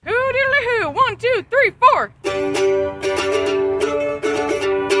2, 3, 4.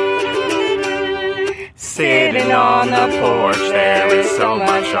 Sitting on the porch, there is so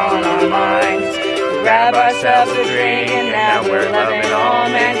much on our minds. We grab ourselves a drink and now we're loving all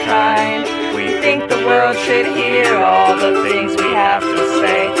mankind. We think the world should hear all the things we have to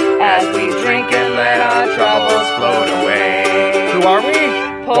say as we drink and let our troubles float away. Who are we?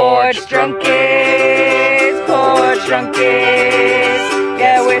 Porch Drunkies, Porch Drunkies.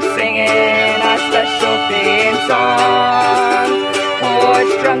 Yeah, we're singing our special theme song.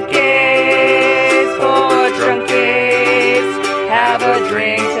 Porch Drunkies, Porch Drunkies. Have a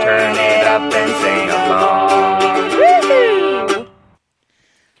drink, turn it up and sing along. Woohoo!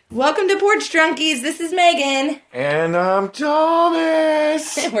 Welcome to Porch Drunkies. This is Megan. And I'm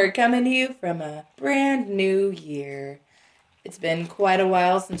Thomas. And we're coming to you from a brand new year. It's been quite a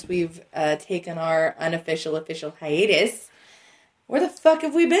while since we've taken our official hiatus. Where the fuck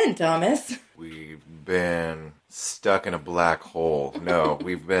have we been, Thomas? We've been stuck in a black hole. No,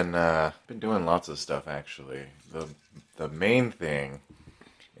 we've been doing lots of stuff, actually. The main thing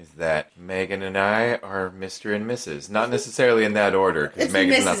is that Megan and I are Mr. and Mrs. Not necessarily in that order. It's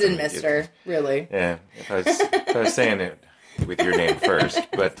Megan's Mrs. and Mr., really. Yeah, if I was saying it with your name first.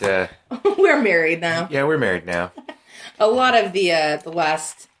 But we're married now. Yeah, we're married now. A lot of the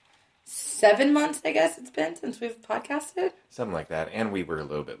last 7 months, I guess it's been since we've podcasted. Something like that. And we were a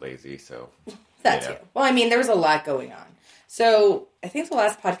little bit lazy, so... That too. Well, I mean, there was a lot going on. So, I think the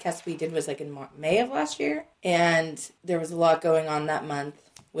last podcast we did was like in May of last year. And there was a lot going on that month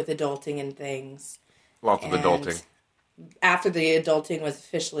with adulting and things. Lots of adulting. After the adulting was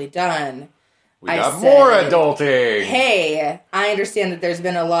officially done... We got more adulting! Hey, I understand that there's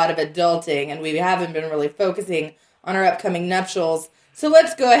been a lot of adulting, and we haven't been really focusing on our upcoming nuptials, so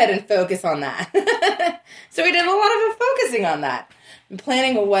let's go ahead and focus on that. So we did a lot of focusing on that. And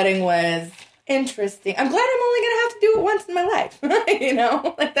planning a wedding was interesting. I'm glad I'm only going to have to do it once in my life. You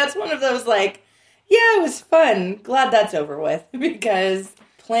know? Like, that's one of those, like, yeah, it was fun. Glad that's over with. Because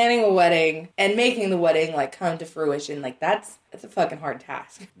planning a wedding and making the wedding, like, come to fruition, like, that's a fucking hard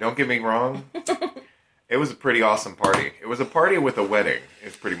task. Don't get me wrong. It was a pretty awesome party. It was a party with a wedding,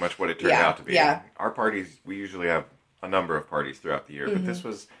 is pretty much what it turned out to be. Yeah. Our parties, we usually have a number of parties throughout the year, but this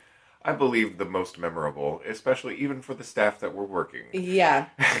was, I believe, the most memorable, especially even for the staff that were working. Yeah.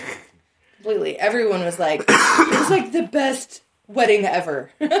 Completely. Everyone was like, it was like the best wedding ever.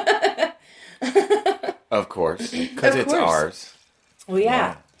 Of course. Because it's ours. Well,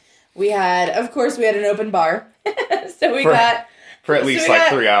 yeah. We had an open bar. So we got... For at least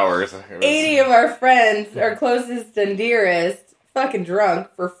like 3 hours. 80 of our friends, our closest and dearest, fucking drunk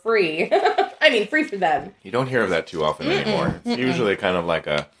for free. I mean, free for them. You don't hear of that too often anymore. It's usually kind of like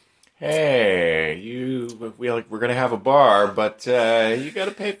a, hey, we're going to have a bar, but you got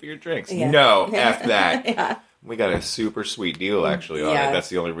to pay for your drinks. Yeah. No, F that. Yeah. We got a super sweet deal, actually, on it. That's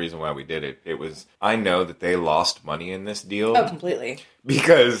the only reason why we did it. It was, I know that they lost money in this deal. Oh, completely.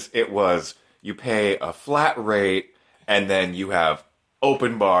 Because it was, you pay a flat rate, and then you have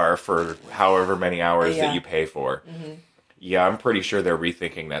open bar for however many hours that you pay for. Mm-hmm. Yeah, I'm pretty sure they're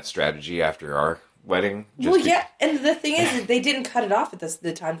rethinking that strategy after our wedding. And the thing is they didn't cut it off at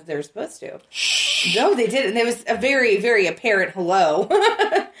the time that they were supposed to. Shh. No, they didn't. There was a very, very apparent hello.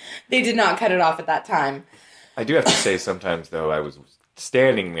 They did not cut it off at that time. I do have to say sometimes, though, I was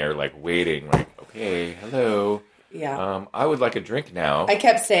standing there, like, waiting, like, okay, hello. Yeah. I would like a drink now. I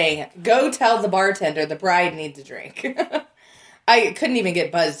kept saying, go tell the bartender the bride needs a drink. I couldn't even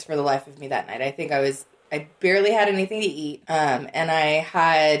get buzzed for the life of me that night. I think I barely had anything to eat. And I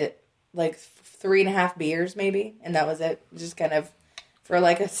had like 3.5 beers maybe. And that was it. Just kind of for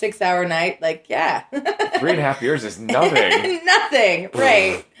like a 6-hour night. Like, yeah. 3.5 beers is nothing. Nothing.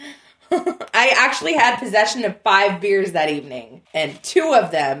 Right. I actually had possession of 5 beers that evening. And 2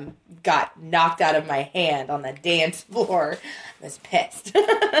 of them got knocked out of my hand on the dance floor. I was pissed.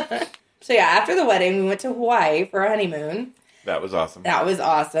 So yeah, after the wedding, we went to Hawaii for a honeymoon. That was awesome.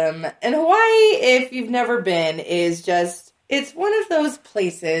 And Hawaii, if you've never been, is just, it's one of those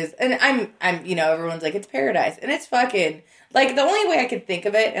places, and I'm, you know, everyone's like, it's paradise. And it's fucking, like, the only way I could think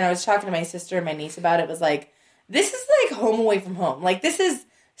of it, and I was talking to my sister and my niece about it, was like, this is like home away from home. Like, this is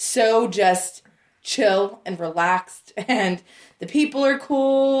so just chill and relaxed, and the people are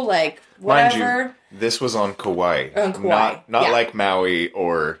cool, like, whatever. Mind you, this was on Kauai. On Kauai. Not like Maui,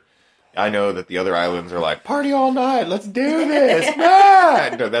 or I know that the other islands are like, party all night, let's do this.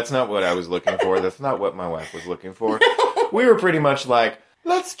 No, that's not what I was looking for. That's not what my wife was looking for. We were pretty much like,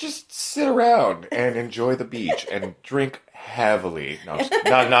 let's just sit around and enjoy the beach and drink heavily. No,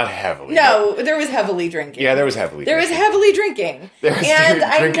 not heavily. No, there was heavily drinking. Yeah, there was heavily drinking. There was heavily drinking. And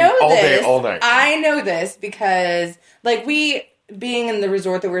I know all this. day, all night. I know this because, like, we, being in the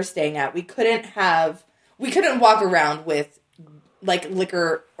resort that we were staying at, we couldn't walk around with, like,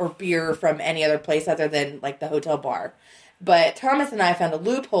 liquor or beer from any other place other than, like, the hotel bar. But Thomas and I found a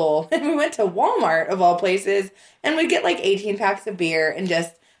loophole, and we went to Walmart, of all places, and we'd get, like, 18 packs of beer and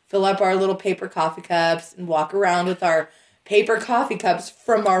just fill up our little paper coffee cups and walk around with our paper coffie cups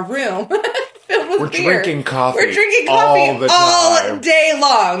from our room filled with beer. We're drinking coffee all the time. All day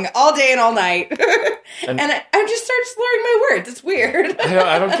long. All day and all night. and I just started slurring my words. It's weird.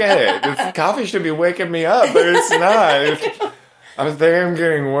 I don't get it. This coffee should be waking me up, but it's not. I think I'm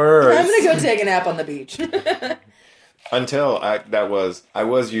getting worse. I'm going to go take a nap on the beach. Until I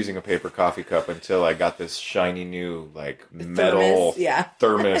was using a paper coffee cup until I got this shiny new, like, metal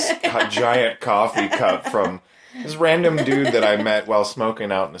thermos giant coffee cup from this random dude that I met while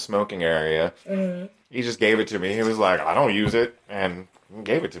smoking out in the smoking area. Mm-hmm. He just gave it to me. He was like, I don't use it, and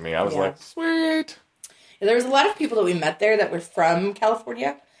gave it to me. I was like, sweet. Yeah, there was a lot of people that we met there that were from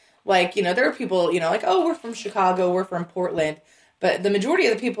California. Like, you know, there were people, you know, like, oh, we're from Chicago, we're from Portland. But the majority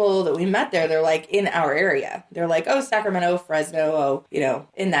of the people that we met there, they're, like, in our area. They're like, oh, Sacramento, Fresno, oh, you know,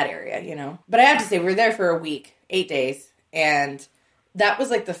 in that area, you know. But I have to say, we were there for a week, 8 days. And that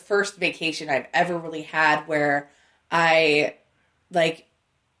was, like, the first vacation I've ever really had where I, like,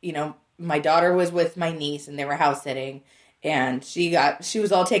 you know, my daughter was with my niece and they were house sitting. And she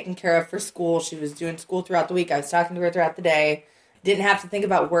was all taken care of for school. She was doing school throughout the week. I was talking to her throughout the day. Didn't have to think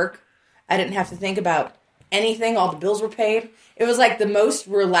about work. I didn't have to think about anything. All the bills were paid. It was like the most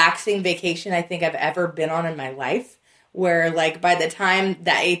relaxing vacation I think I've ever been on in my life. Where, like, by the time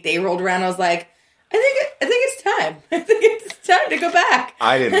that 8th day rolled around, I was like, I think it's time. I think it's time to go back.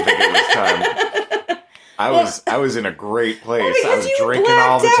 I didn't think it was time. I was in a great place. Well, I was drinking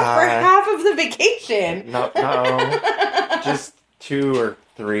all the time for half of the vacation. No, just 2 or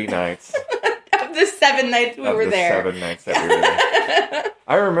 3 nights. Of the 7 nights we were there. 7 nights that we were there.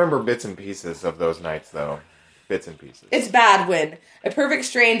 I remember bits and pieces of those nights, though. Bits and pieces. It's bad when a perfect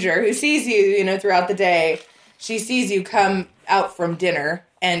stranger who sees you, you know, throughout the day, she sees you come out from dinner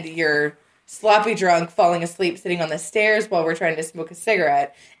and you're sloppy drunk, falling asleep, sitting on the stairs while we're trying to smoke a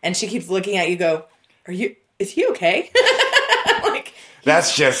cigarette, and she keeps looking at you, go, is he okay? Like,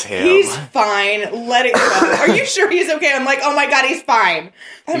 that's just him. He's fine. Let it go. Are you sure he's okay? I'm like, oh my God, he's fine.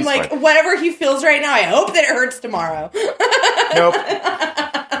 I'm like, fine. Whatever he feels right now, I hope that it hurts tomorrow. Nope.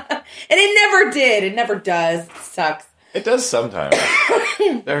 And it never did. It never does. It sucks. It does sometimes.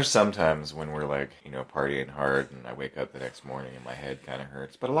 There's sometimes when we're, like, you know, partying hard and I wake up the next morning and my head kind of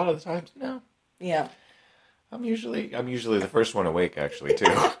hurts. But a lot of the times, no. Yeah. I'm usually the first one awake, actually, too.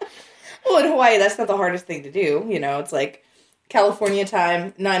 Well, in Hawaii, that's not the hardest thing to do. You know, it's like California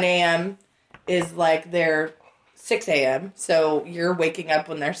time, 9 a.m. is like their 6 a.m. So you're waking up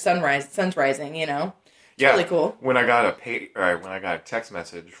when their sun's rising, you know? It's really cool. When I got a text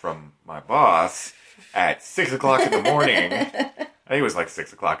message from my boss at 6 o'clock in the morning, I think it was like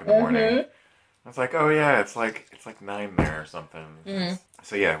 6 o'clock in the morning. I was like, oh yeah, it's like 9 there or something. Mm-hmm.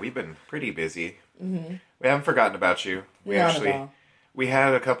 So yeah, we've been pretty busy. Mm-hmm. We haven't forgotten about you. We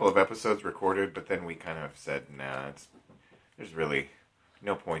had a couple of episodes recorded, but then we kind of said, nah, there's really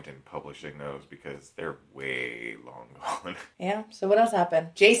no point in publishing those because they're way long gone. Yeah, so what else happened?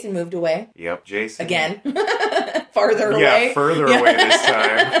 Jason moved away. Yep, Jason. Again. Farther away. Yeah, further away this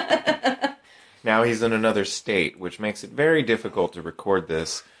time. Now he's in another state, which makes it very difficult to record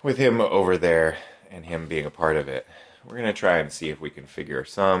this with him over there and him being a part of it. We're going to try and see if we can figure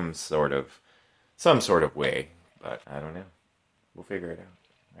some sort of way, but I don't know. We'll figure it out,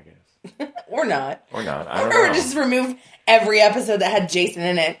 I guess. Or not. I don't know. Or just remove every episode that had Jason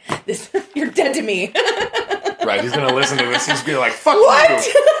in it. You're dead to me. Right, he's going to listen to this. He's going to be like, fuck what?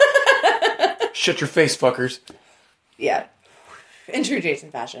 You. Shut your face, fuckers. Yeah. In true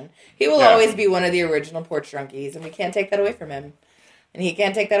Jason fashion. He will always be one of the original Porch Drunkies, and we can't take that away from him. And he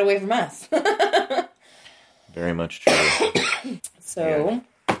can't take that away from us. Very much true. So...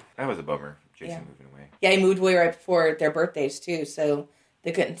 Yeah. That was a bummer, Jason moving away. Yeah, he moved away right before their birthdays, too, so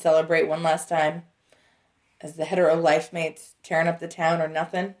they couldn't celebrate one last time. As the hetero life mates tearing up the town or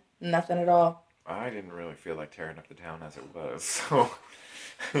nothing. Nothing at all. I didn't really feel like tearing up the town as it was, so...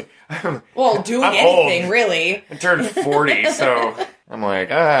 Well, doing anything, old. Really. I turned 40, so I'm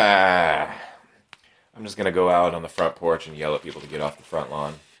like, I'm just going to go out on the front porch and yell at people to get off the front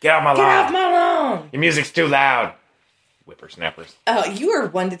lawn. Get off my lawn! Get off my lawn! Your music's too loud! Whippersnappers. Oh, you are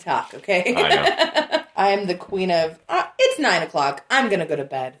one to talk, okay? I know. I am the queen of, it's 9 o'clock. I'm going to go to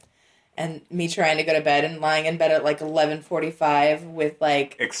bed. and me trying to go to bed and lying in bed at like 11:45 with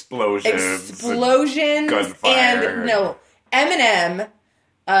like explosions, gunfire, and Eminem,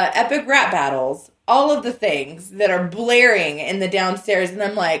 epic rap battles, all of the things that are blaring in the downstairs, and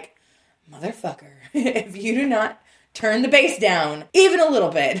I'm like, motherfucker, if you do not turn the bass down even a little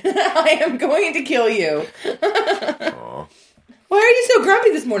bit, I am going to kill you. Why are you so grumpy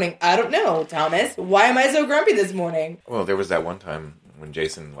this morning? I don't know, Thomas. Why am I so grumpy this morning? Well, there was that one time when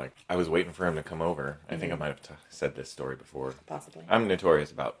Jason, I was waiting for him to come over. I think I might have said this story before. Possibly. I'm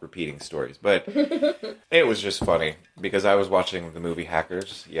notorious about repeating stories, but it was just funny because I was watching the movie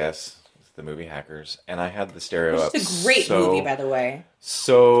Hackers. Yes, the movie Hackers. And I had the stereo up. It's a great movie, by the way.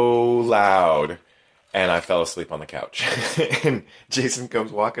 So loud. And I fell asleep on the couch. And Jason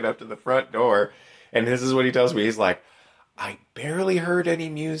comes walking up to the front door. And this is what he tells me. He's like, I barely heard any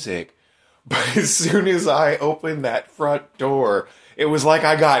music. But as soon as I opened that front door, it was like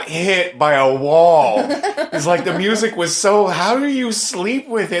I got hit by a wall. It's like the music was so... How do you sleep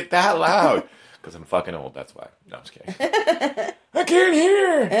with it that loud? Because I'm fucking old, that's why. No, I'm just kidding. I can't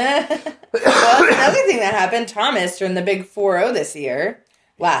hear. Well, another thing that happened, Thomas turned the big 4-0 this year.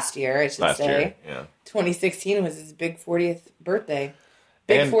 Last year, I should say. Year, yeah. 2016 was his big 40th birthday.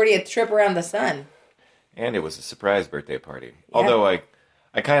 Big 40th trip around the sun. And it was a surprise birthday party. Yeah. Although I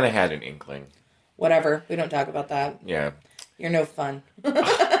kind of had an inkling. Whatever. We don't talk about that. Yeah. You're no fun.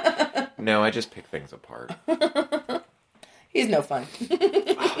 No, I just pick things apart. He's no fun.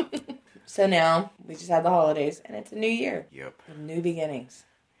 So now, we just had the holidays, and it's a new year. Yep. With new beginnings.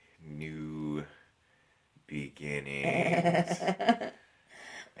 New beginnings.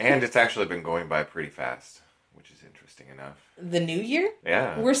 And it's actually been going by pretty fast, which is interesting enough. The new year?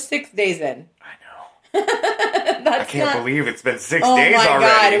 Yeah. We're 6 days in. I know. I can't believe it's been 6 days already. Oh my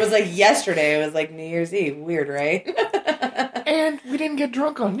God, it was like yesterday. It was like New Year's Eve. Weird, right? And we didn't get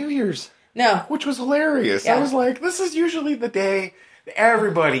drunk on New Year's. No. Which was hilarious. Yeah. I was like, this is usually the day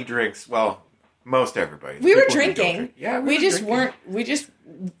everybody drinks. Well, most everybody. We were drinking. Yeah, we just weren't.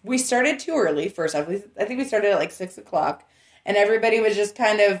 We started too early, first off. I think we started at like 6 o'clock. And everybody was just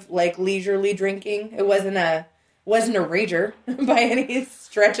kind of like leisurely drinking. It wasn't a rager by any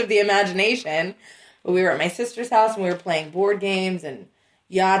stretch of the imagination. But we were at my sister's house and we were playing board games and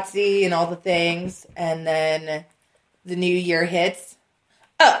Yahtzee and all the things. And then the new year hits.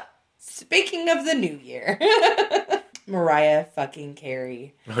 Oh, speaking of the new year. Mariah fucking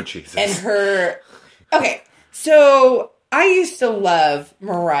Carey. Oh, Jesus. And her... Okay, so I used to love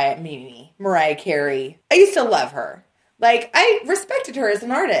Mariah Carey. I used to love her. Like, I respected her as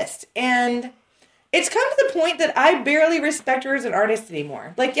an artist, and it's come to the point that I barely respect her as an artist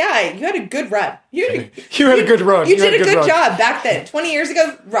anymore. Like, yeah, you had a good run. You had a good run. You did a good job back then. 20 years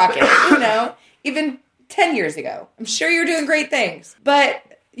ago, rock it, even 10 years ago. I'm sure you're doing great things, but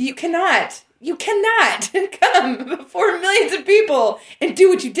you cannot come before millions of people and do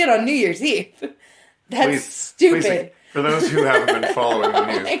what you did on New Year's Eve. That's stupid. Please, for those who haven't been following the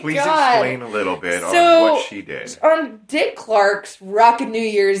news, please explain a little bit on what she did. On Dick Clark's Rockin' New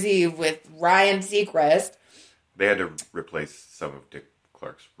Year's Eve with Ryan Seacrest. They had to replace some of Dick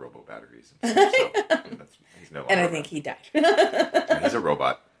Clark's robo batteries. And stuff, so he's no longer. And I think he died. He's a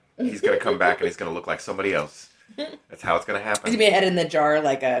robot. He's going to come back and he's going to look like somebody else. That's how it's going to happen. He's going to be a head in the jar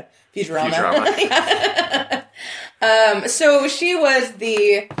like a Futurama. So she was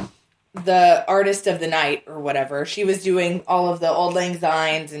the artist of the night or whatever. She was doing all of the Auld Lang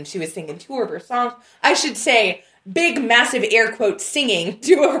Synes and she was singing 2 of her songs. I should say big, massive air quotes singing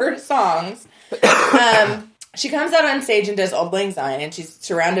 2 of her songs. She comes out on stage and does Auld Lang Syne and she's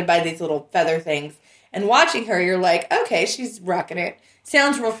surrounded by these little feather things. And watching her, you're like, okay, she's rocking it.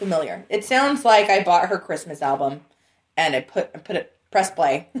 Sounds real familiar. It sounds like I bought her Christmas album and I press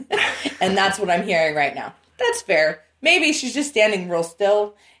play. And that's what I'm hearing right now. That's fair. Maybe she's just standing real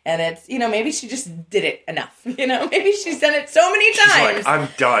still. And it's, maybe she just did it enough. Maybe she's done it so many times. She's like, I'm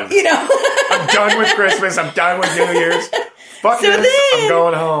done. I'm done with Christmas. I'm done with New Year's. Fuck so this. I'm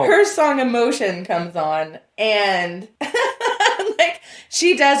going home. Her song Emotion comes on. And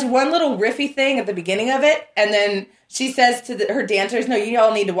she does one little riffy thing at the beginning of it. And then she says to her dancers, no, you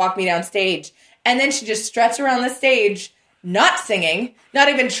all need to walk me down stage. And then she just struts around the stage, not singing, not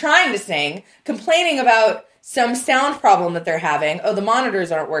even trying to sing, complaining about some sound problem that they're having. Oh, the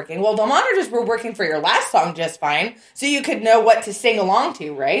monitors aren't working. Well, the monitors were working for your last song just fine, so you could know what to sing along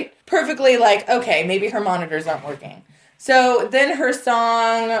to, right? Perfectly okay, maybe her monitors aren't working. So then her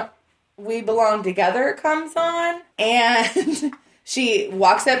song, We Belong Together, comes on, and she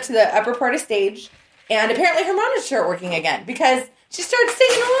walks up to the upper part of stage, and apparently her monitors aren't working again, because she starts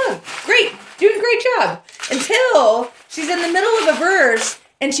singing along. Great, doing a great job. Until she's in the middle of a verse,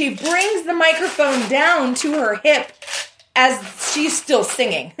 and she brings the microphone down to her hip as she's still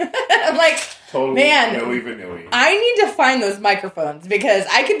singing. I'm like, totally man, vanilly. I need to find those microphones because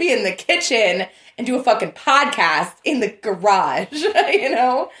I could be in the kitchen and do a fucking podcast in the garage, you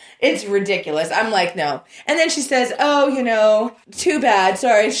know? It's ridiculous. I'm like, no. And then she says, oh, you know, too bad.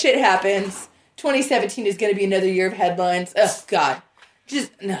 Sorry, shit happens. 2017 is going to be another year of headlines. Oh, God.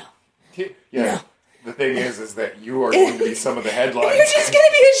 Just, no. Yeah. No. The thing is that you are going to be some of the headlines. You're just going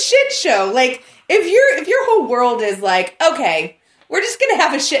to be a shit show. Like, if your whole world is like, okay, we're just going to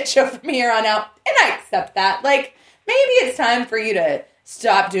have a shit show from here on out, and I accept that. Like, maybe it's time for you to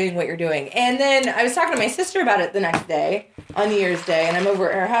stop doing what you're doing. And then I was talking to my sister about it the next day, on New Year's Day, and I'm over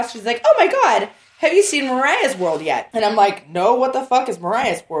at her house. She's like, oh my God, have you seen Mariah's World yet? And I'm like, no, what the fuck is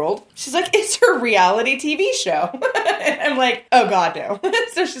Mariah's World? She's like, it's her reality TV show. And I'm like, oh God, no.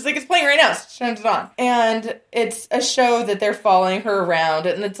 So she's like, it's playing right now. So she turns it on. And it's a show that they're following her around.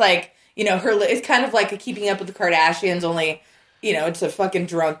 And it's like, you know, it's kind of like a Keeping Up with the Kardashians, only, you know, it's a fucking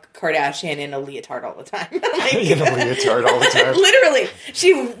drunk Kardashian in a leotard all the time. Like, in a leotard all the time. Literally.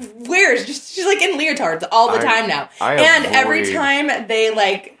 She's like in leotards all the time now. And every time they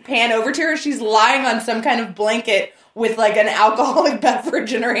like pan over to her, she's lying on some kind of blanket with like an alcoholic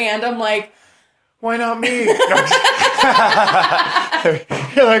beverage in her hand. I'm like, why not me? You're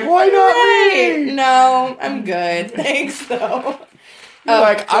like, why not me? No, I'm good. Thanks, though. You're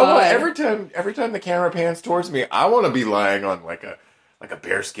like, God. I want every time the camera pans towards me, I want to be lying on like a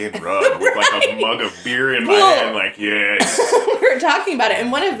bearskin rug with like a mug of beer in my hand. Like, yes. We were talking about it,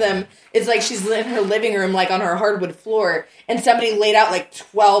 and one of them is like she's in her living room, like on her hardwood floor, and somebody laid out like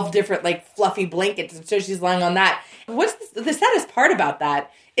 12 different like fluffy blankets, and so she's lying on that. What's the saddest part about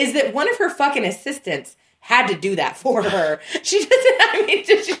that is that one of her fucking assistants had to do that for her. She doesn't, I mean,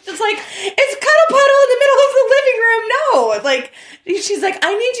 she's just like, it's cuddle puddle in the middle of the living room. No. Like, she's like,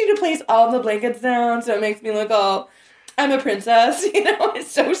 I need you to place all the blankets down so it makes me look all, I'm a princess. You know,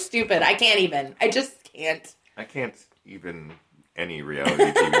 it's so stupid. I just can't. I can't even any reality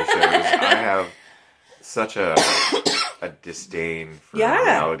TV shows. I have such a disdain for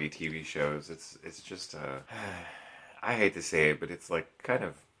reality TV shows. It's just I hate to say it, but it's like kind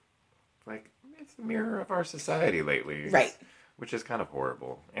of like it's a mirror of our society lately. Right. Which is kind of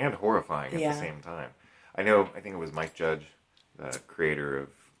horrible and horrifying at the same time. I think it was Mike Judge, the creator of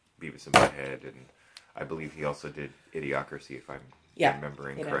Beavis and Butthead, and I believe he also did Idiocracy, if I'm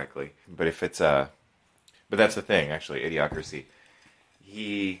remembering correctly. But if it's but that's the thing, actually, Idiocracy.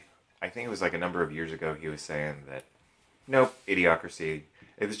 I think it was like a number of years ago, he was saying that, nope, Idiocracy,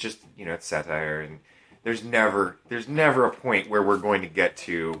 it was just, it's satire, and there's never a point where we're going to get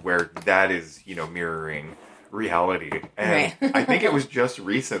to where that is, mirroring reality. And I think it was just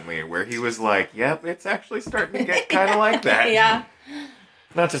recently where he was like, yep, it's actually starting to get kind of like that. Yeah.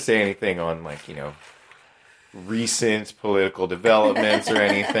 Not to say anything on, like, recent political developments or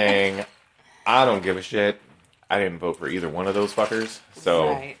anything. I don't give a shit. I didn't vote for either one of those fuckers,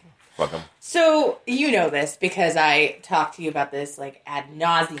 so fuck them. So, you know this because I talked to you about this, like, ad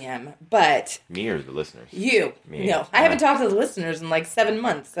nauseum, but... Me or the listeners? You. Me. No, I haven't talked to the listeners in, like, 7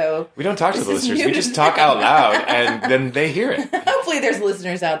 months, so... We don't talk to the listeners, we just talk out loud, and then they hear it. Hopefully there's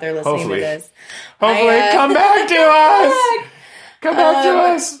listeners out there listening to this. Hopefully, come back to us! Come back to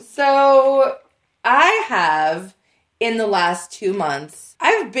us! So, I have, in the last 2 months,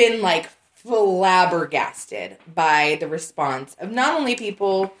 I've been, like, flabbergasted by the response of not only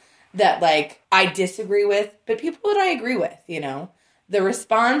people that, like, I disagree with, but people that I agree with, The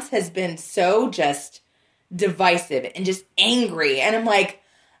response has been so just divisive and just angry. And I'm like,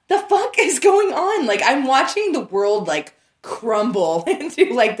 the fuck is going on? Like, I'm watching the world, like, crumble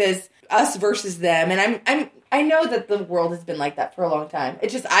into, like, this us versus them. And I know that the world has been like that for a long time.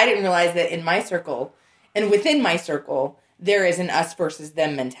 It's just, I didn't realize that in my circle and within my circle, there is an us versus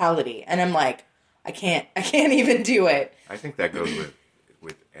them mentality. And I'm like, I can't even do it. I think that goes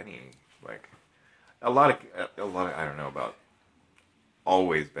with any, like, a lot of, I don't know about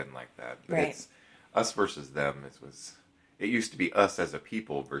always been like that. But it's us versus them. It used to be us as a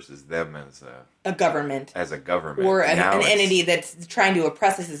people versus them as a government. As a government. Or an entity that's trying to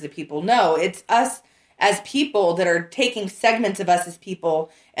oppress us as a people. No, it's us as people that are taking segments of us as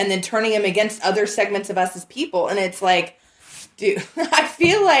people and then turning them against other segments of us as people. And it's like, dude, I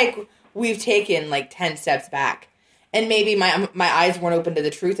feel like we've taken like 10 steps back, and maybe my eyes weren't open to the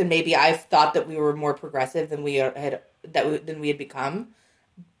truth, and maybe I thought that we were more progressive than we had become.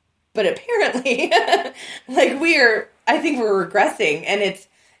 But apparently, like I think we're regressing, and it's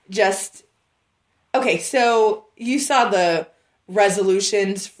just okay. So you saw the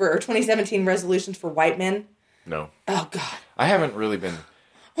 2017 resolutions for white men? No. Oh God. I haven't really been.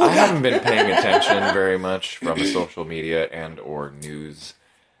 I haven't been paying attention very much from a social media and or news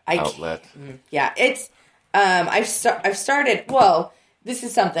outlet. Yeah, it's I've started. Well, this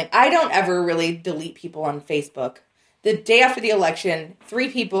is something I don't ever really delete people on Facebook. The day after the election, 3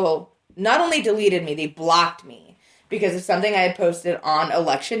 people not only deleted me, they blocked me because of something I had posted on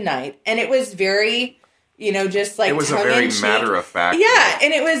election night, and it was very, just like it was a very matter of fact. Yeah,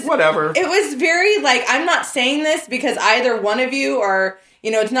 and it was whatever. It was very like, I'm not saying this because either one of you are,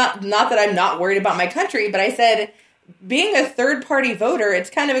 it's not that I'm not worried about my country, but I said, being a third-party voter, it's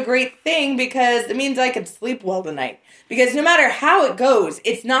kind of a great thing because it means I can sleep well tonight. Because no matter how it goes,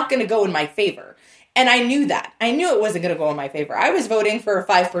 it's not going to go in my favor. And I knew that. I knew it wasn't going to go in my favor. I was voting for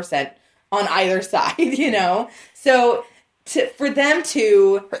 5% on either side, So for them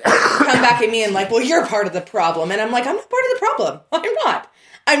to come back at me and like, well, you're part of the problem. And I'm like, I'm not part of the problem.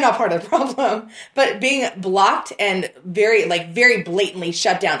 I'm not part of the problem. But being blocked and very blatantly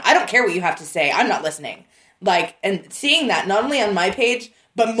shut down. I don't care what you have to say. I'm not listening. Like, and seeing that not only on my page,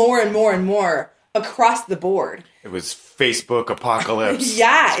 but more and more and more across the board. It was Facebook apocalypse.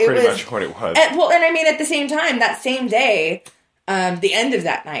 Yeah, That's pretty much what it was. And I mean, at the same time, that same day, the end of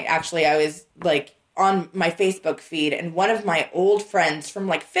that night, actually, I was like on my Facebook feed, and one of my old friends from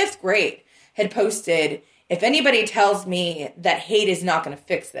like 5th grade had posted, "If anybody tells me that hate is not going to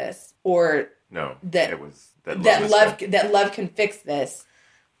fix this, or that love can fix this,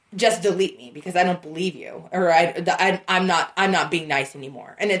 just delete me because I don't believe you, or I'm not being nice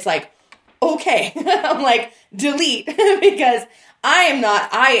anymore." And it's like, okay, I'm like, delete, because I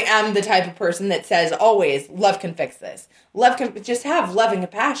am the type of person that says always, love can fix this. Love can just have love and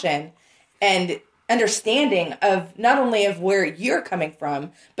compassion and understanding of not only of where you're coming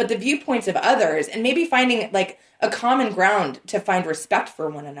from, but the viewpoints of others, and maybe finding like a common ground to find respect for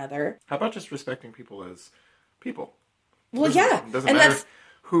one another. How about just respecting people as people? Well, yeah. It doesn't matter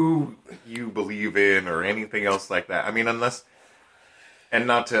who you believe in or anything else like that. I mean, unless, and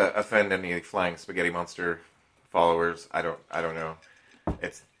not to offend any Flying Spaghetti Monster followers, I don't know.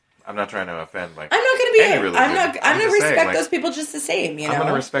 I'm not trying to offend like I'm not going to be any religion. I'm going to respect those people just the same, I'm going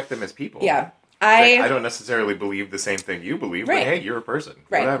to respect them as people. Yeah. I don't necessarily believe the same thing you believe, but hey, you're a person.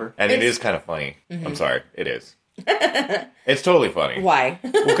 Right. Whatever. And it is kind of funny. Mm-hmm. I'm sorry. It is. It's totally funny. Why?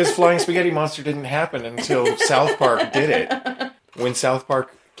 Well, because Flying Spaghetti Monster didn't happen until South Park did it. When South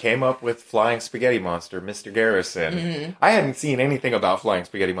Park came up with Flying Spaghetti Monster, Mr. Garrison, I hadn't seen anything about Flying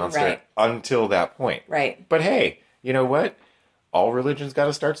Spaghetti Monster until that point. Right. But hey, you know what? All religions got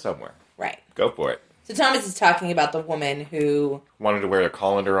to start somewhere. Right. Go for it. So Thomas is talking about the woman who wanted to wear a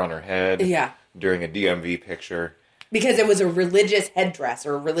colander on her head. Yeah. During a DMV picture. Because it was a religious headdress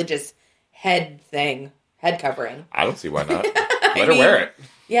or a religious head covering. I don't see why not. Let her wear it.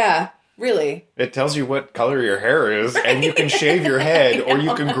 Yeah, really. It tells you what color your hair is, and you can shave your head or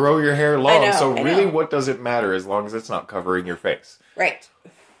you can grow your hair long. Really, what does it matter as long as it's not covering your face? Right.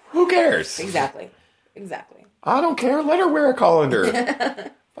 Who cares? Exactly. I don't care. Let her wear a colander.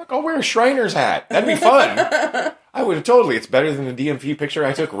 Fuck, I'll wear a Shriner's hat. That'd be fun. I would have totally. It's better than the DMV picture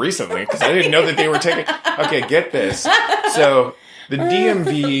I took recently because I didn't know that they were taking. Okay, get this. So the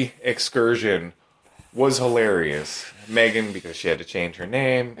DMV excursion was hilarious. Megan, because she had to change her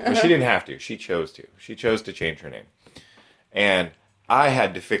name, but she didn't have to. She chose to. She chose to change her name, and I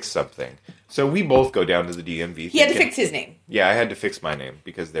had to fix something. So we both go down to the DMV. He had to fix his name. Yeah, I had to fix my name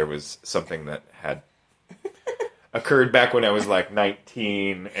because there was something that had occurred back when I was like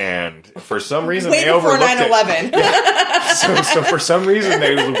 19, and for some reason they overlooked it. 9/11. Yeah. So for some reason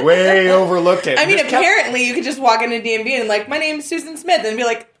they way overlooked it. I mean, apparently you could just walk into DMV and like, my name's Susan Smith, and be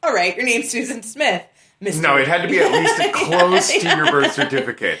like, all right, your name's Susan Smith. Mr. No, it had to be at least close to your birth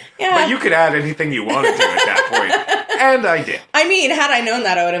certificate. Yeah. But you could add anything you wanted to at that point. And I did. I mean, had I known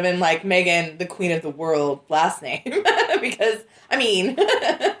that, I would have been like Megan, the Queen of the World last name. Because, I mean...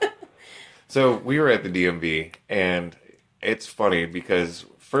 So we were at the DMV, and it's funny because,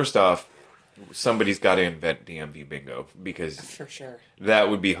 first off, somebody's got to invent DMV bingo, because for sure that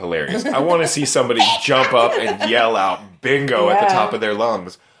would be hilarious. I want to see somebody jump up and yell out bingo at the top of their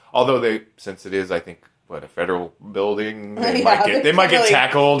lungs. Although since it is, I think, a federal building, they might get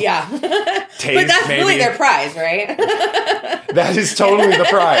tackled. Yeah. Tased, but that's really their prize, right? That is totally the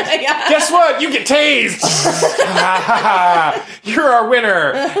prize. Yeah. Guess what? You get tased. You're our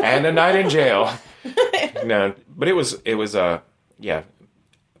winner. And a night in jail. No, but it was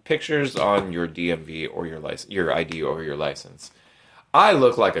pictures on your DMV or your ID or your license. I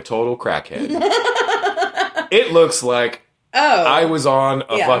look like a total crackhead. It looks like I was on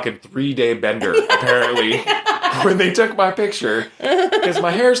a fucking 3-day bender, apparently, when they took my picture. Because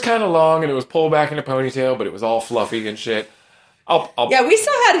my hair's kind of long and it was pulled back in a ponytail, but it was all fluffy and shit. Yeah, we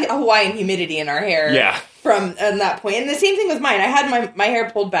still had Hawaiian humidity in our hair. Yeah. From that point. And the same thing with mine. I had my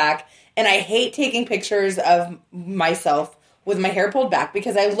hair pulled back, and I hate taking pictures of myself with my hair pulled back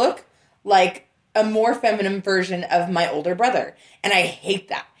because I look like a more feminine version of my older brother. And I hate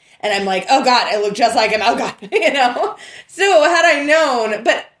that. And I'm like, oh God, I look just like him. Oh God, So had I known,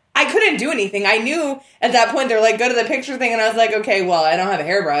 but I couldn't do anything. I knew at that point, they're like, go to the picture thing. And I was like, okay, well, I don't have a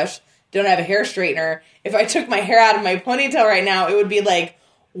hairbrush. Don't have a hair straightener. If I took my hair out of my ponytail right now, it would be like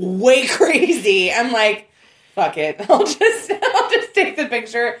way crazy. I'm like, fuck it. I'll just take the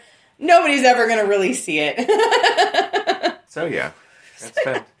picture. Nobody's ever going to really see it. So yeah,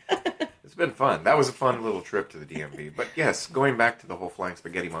 it's been fun. That was a fun little trip to the DMV. But yes, going back to the whole flying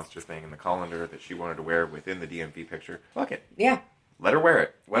spaghetti monster thing and the colander that she wanted to wear within the DMV picture, fuck it. Yeah. Let her wear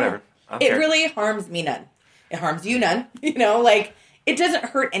it. Whatever. Yeah. It really harms me none. It harms you none. It doesn't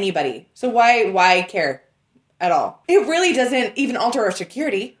hurt anybody. So why care at all? It really doesn't even alter our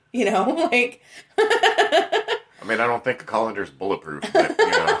security, I don't think a colander's bulletproof, but,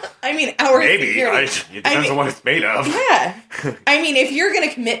 our maybe. security. It depends on what it's made of. Yeah. If you're going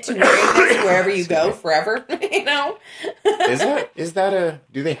to commit to wearing this wherever you go forever, Is that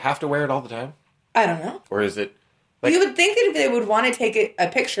do they have to wear it all the time? I don't know. Or is it... You would think that if they would want to take a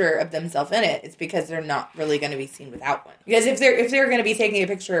picture of themselves in it, it's because they're not really going to be seen without one. Because if they're going to be taking a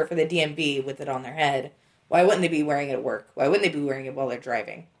picture for the DMV with it on their head, why wouldn't they be wearing it at work? Why wouldn't they be wearing it while they're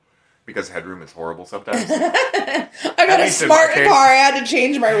driving? Because headroom is horrible sometimes. I got a smart car. I had to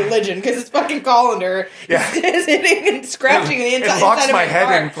change my religion because it's fucking colander. Yeah. It's hitting and scratching the inside. It locks my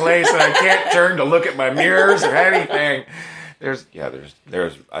head in place and I can't turn to look at my mirrors or anything. There's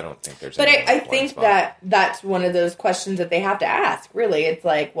I don't think there's. But I think that's one of those questions that they have to ask. Really, it's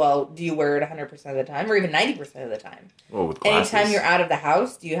like, well, do you wear it 100% of the time, or even 90% of the time? Well, with glasses. Anytime you're out of the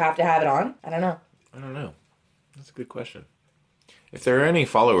house, do you have to have it on? I don't know. That's a good question. If there are any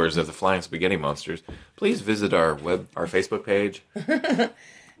followers of the Flying Spaghetti Monsters, please visit our Facebook page at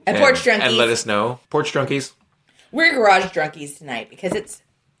Porch Drunkies and let us know. Porch Drunkies. We're garage drunkies tonight because it's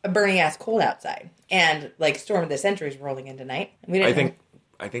a burning ass cold outside. And Storm of the Century is rolling in tonight. I think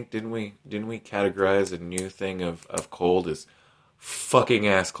didn't we categorize a new thing of cold as fucking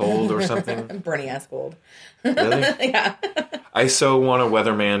ass cold or something? Burning ass cold. Really? Yeah. I so want a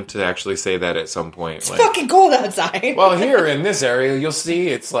weatherman to actually say that at some point. It's fucking cold outside. Well, here in this area, you'll see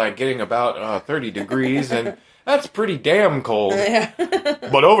it's getting about 30 degrees, and that's pretty damn cold. Yeah.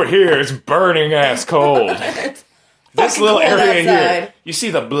 But over here, it's burning ass cold. This little area here, you see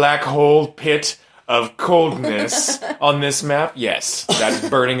the black hole pit of coldness on this map? Yes, that's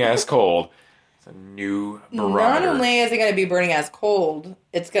burning ass cold. It's a new barometer. Not only is it going to be burning ass cold,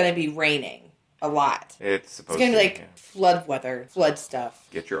 it's going to be raining a lot. It's going to be flood weather, flood stuff.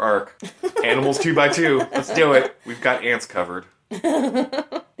 Get your ark. Animals 2x2. Let's do it. We've got ants covered.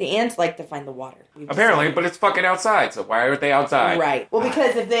 The ants like to find the water. Apparently, but it's fucking outside, so why aren't they outside? Right. Well,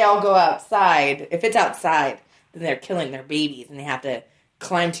 because if they all go outside, if it's outside, then they're killing their babies, and they have to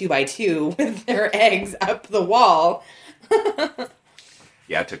climb 2x2 with their eggs up the wall.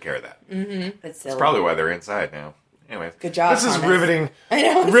 Yeah, I took care of that. Mm-hmm. That's probably why they're inside now. Anyways, good job. This is Thomas. riveting. I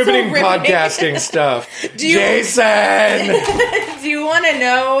know, riveting podcasting stuff. Jason, do you want to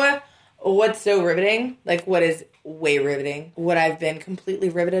know what's so riveting? What is way riveting? What I've been completely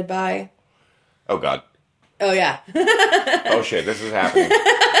riveted by? Oh God. Oh yeah. Oh shit, this is happening.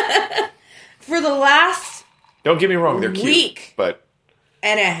 For the last. Don't get me wrong, they're cute. Week but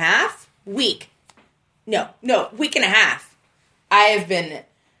and a half. Week and a half. I have been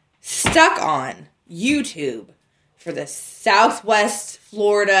stuck on YouTube for the Southwest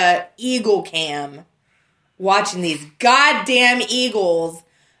Florida Eagle Cam, watching these goddamn eagles,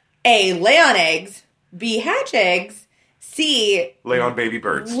 A, lay on eggs, B, hatch eggs, C, lay on baby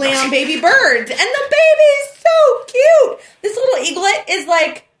birds. Lay on baby birds. And the baby is so cute. This little eaglet is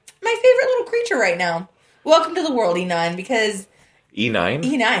my favorite little creature right now. Welcome to the world, E9, because... E9?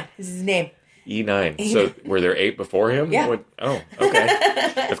 E9 is his name. E9. So, were there 8 before him? Yeah. Oh, okay.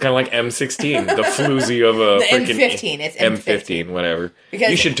 It's kind of like M16, the floozy of a freaking... M15. It's M15, whatever.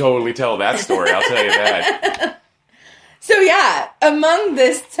 Because you should totally tell that story, I'll tell you that. So, yeah, among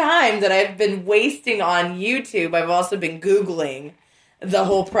this time that I've been wasting on YouTube, I've also been Googling the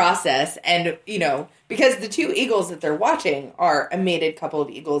whole process. And, because the 2 eagles that they're watching are a mated couple of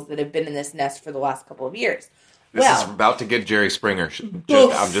eagles that have been in this nest for the last couple of years. This is about to get Jerry Springer.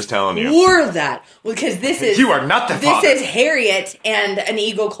 I'm just telling you. Before that, because this is... You are not the father. This is Harriet and an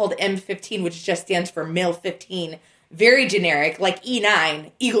eagle called M15, which just stands for male 15. Very generic, like E9,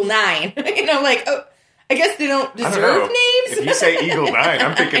 Eagle 9. I I guess they don't deserve names. If you say Eagle 9,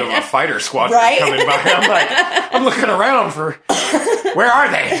 I'm thinking of a fighter squadron Right? coming by. I'm like, I'm looking around for, where are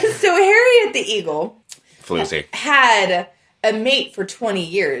they? So Harriet the Eagle Floozy. had a mate for 20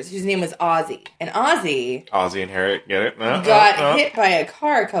 years whose name was Ozzy. And Ozzy and Harriet, get it? got hit by a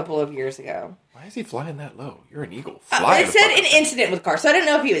car a couple of years ago. Why is he flying that low? You're an eagle. It said an incident with a car. So I don't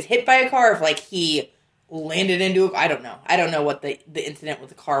know if he was hit by a car or if, like, he landed into a... I don't know. I don't know what the incident with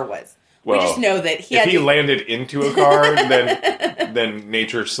the car was. Well, we just know that if he landed into a car, then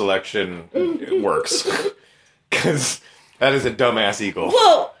nature selection works. Because that is a dumbass eagle.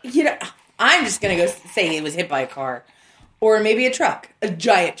 Well, I'm just going to go say he was hit by a car. Or maybe a truck. A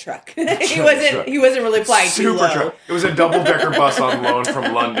giant truck. He wasn't really flying too low. Truck. It was a double-decker bus on loan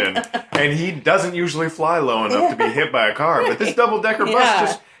from London. And he doesn't usually fly low enough to be hit by a car. But this double-decker bus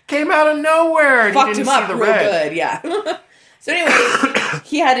just came out of nowhere. And Fucked he him didn't up see the real red. good, yeah. So anyway,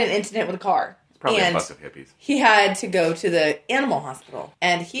 he had an incident with a car. It's probably and a bus of hippies. He had to go to the animal hospital.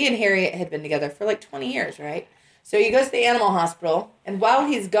 And he and Harriet had been together for like 20 years, right? So he goes to the animal hospital, and while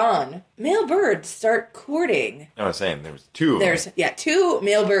he's gone, male birds start courting. I was saying, there was two of them. Two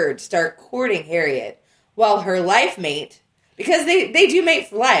male birds start courting Harriet, while her life mate, because they do mate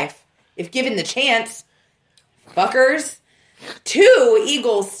for life, if given the chance, fuckers, two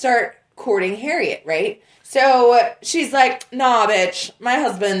eagles start courting Harriet, right? So she's like, nah, bitch, my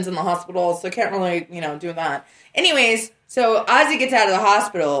husband's in the hospital, so I can't really, do that. Anyways, so Ozzy gets out of the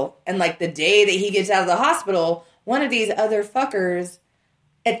hospital, and like the day that he gets out of the hospital, one of these other fuckers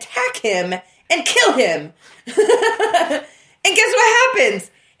attack him and kill him. And guess what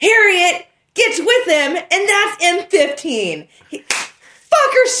happens? Harriet gets with him, and that's M15.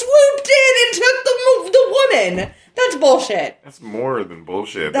 Fucker swooped in and took the woman. That's bullshit. That's more than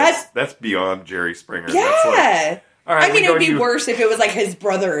bullshit. That's beyond Jerry Springer. Yeah. That's like, all right, I mean, it would be worse if it was like his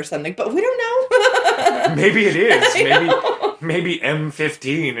brother or something, but we don't know. Maybe it is. Maybe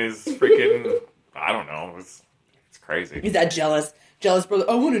M15 is freaking, I don't know. It's crazy. He's that jealous brother.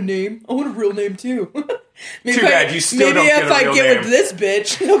 I want a name. I want a real name too. Too bad you still don't get a real name. Maybe if I get with this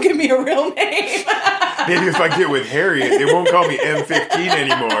bitch, he'll give me a real name. Maybe if I get with Harriet, they won't call me M15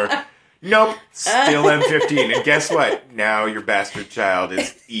 anymore. Nope, still M15. And guess what? Now your bastard child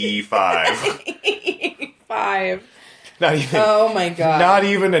is E5. E5. Not even, oh my god. Not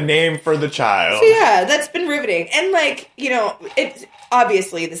even a name for the child. So yeah, that's been riveting. And it's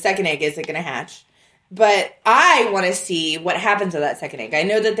obviously the second egg isn't going to hatch. But I want to see what happens to that second egg. I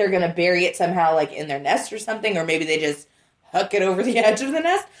know that they're going to bury it somehow, like, in their nest or something, or maybe they just huck it over the edge of the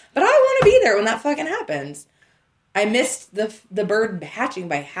nest. But I want to be there when that fucking happens. I missed the bird hatching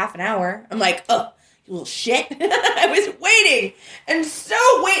by half an hour. I'm like, oh, you little shit. I was waiting. And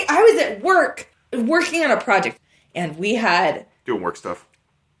I was at work, working on a project. And we had... doing work stuff.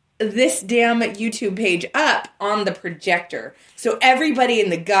 This damn YouTube page up on the projector. So everybody in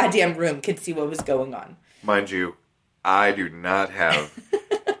the goddamn room could see what was going on. Mind you, I do not have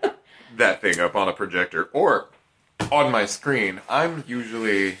that thing up on a projector or on my screen. I'm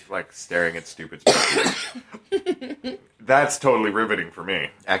usually, like, staring at stupid stuff. That's totally riveting for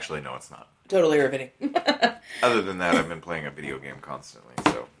me. Actually, no, it's not. Totally riveting. Other than that, I've been playing a video game constantly,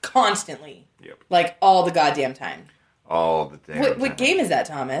 so... Constantly? Yep. Like, all the goddamn time? All the damn time. What game is that,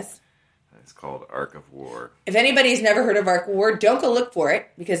 Thomas? It's called Ark of War. If anybody's never heard of Ark of War, don't go look for it,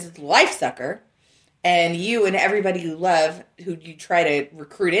 because it's a life sucker. And you and everybody you love, who you try to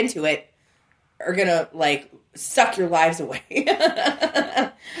recruit into it, are gonna, like, suck your lives away.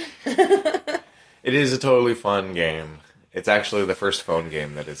 It is a totally fun game. It's actually the first phone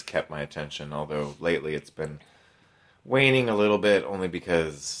game that has kept my attention, although lately it's been waning a little bit, only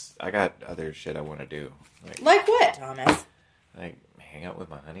because I got other shit I want to do. Like what, Thomas? Like, hang out with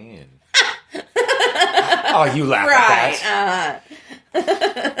my honey and... Oh, you laugh at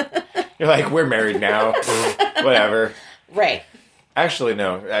that. You're like, we're married now. Whatever. Right. Actually,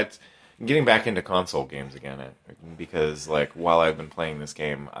 no. I'm getting back into console games again, because, like, while I've been playing this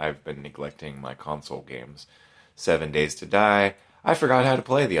game, I've been neglecting my console games. 7 Days to Die. I forgot how to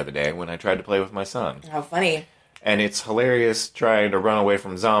play the other day when I tried to play with my son. How funny. And it's hilarious trying to run away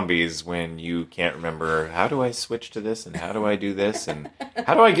from zombies when you can't remember, how do I switch to this, and how do I do this, and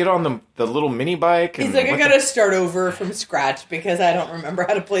how do I get on the little mini bike? And he's like, I gotta start over from scratch because I don't remember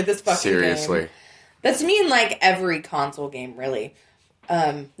how to play this fucking Seriously. game. That's me in, like, every console game, really.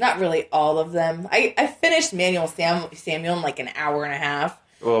 Not really all of them. I finished Manual Samuel in, like, an hour and a half.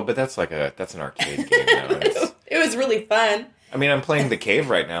 Well, but that's an arcade game now. It was really fun. I mean, I'm playing The Cave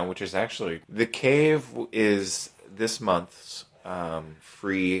right now, which is actually... The Cave is this month's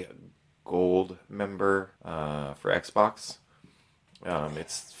free gold member for Xbox.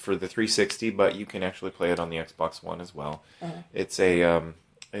 It's for the 360, but you can actually play it on the Xbox One as well. It's a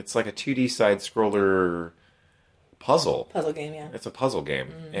it's like a 2D side scroller puzzle game. Yeah, it's a puzzle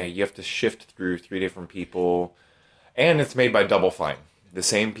game. You have to shift through 3 different people, and it's made by Double Fine, the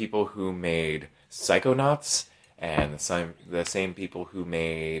same people who made Psychonauts, and the same people who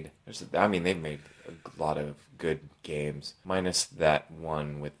made. They've made a lot of good games, minus that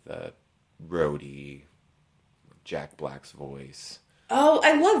one with Brody, Jack Black's voice. Oh,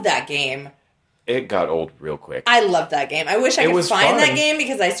 I love that game. It got old real quick. I love that game. I wish I could find that game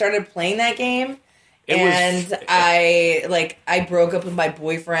because I started playing that game. I broke up with my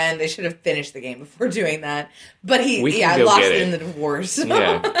boyfriend. They should have finished the game before doing that. But I lost it in the divorce. So.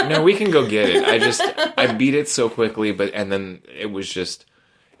 Yeah. No, we can go get it. I beat it so quickly, and then it was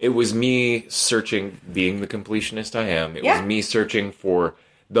me searching, being the completionist I am. It was me searching for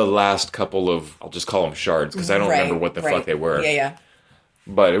the last couple of, I'll just call them shards, because I don't remember what the fuck they were. Yeah.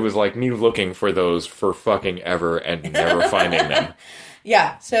 But it was like me looking for those for fucking ever and never finding them.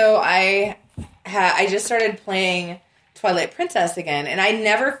 Yeah, so I just started playing Twilight Princess again, and I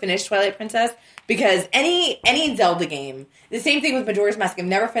never finished Twilight Princess because any Zelda game, the same thing with Majora's Mask, I've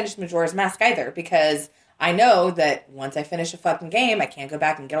never finished Majora's Mask either because I know that once I finish a fucking game, I can't go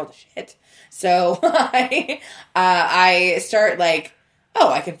back and get all the shit. So I start like,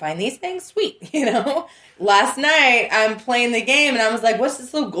 oh, I can find these things? Sweet, Last night, I'm playing the game, and I was like, what's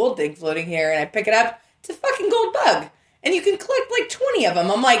this little gold thing floating here? And I pick it up, it's a fucking gold bug. And you can collect like 20 of them.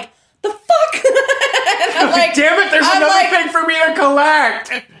 I'm like, the fuck? And I'm like, damn it, there's another thing for me to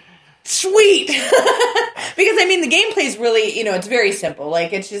collect. Sweet. Because, the gameplay's really, it's very simple.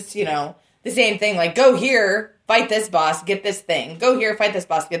 Like, it's just, the same thing. Like, go here, fight this boss, get this thing. Go here, fight this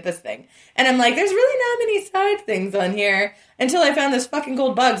boss, get this thing. And I'm like, there's really not many side things on here until I found those fucking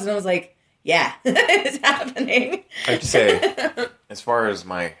gold bugs. And I was like, yeah, it's happening. I have to say, as far as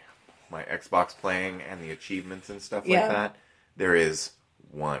my Xbox playing and the achievements and stuff like that, there is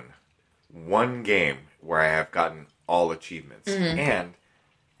one game where I have gotten all achievements. Mm-hmm. And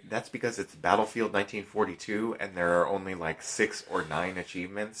that's because it's Battlefield 1942 and there are only like 6 or 9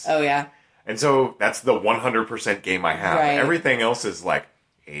 achievements. Oh, yeah. And so that's the 100% game I have. Right. Everything else is like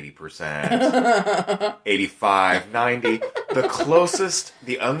 80%, 85, 90. The closest,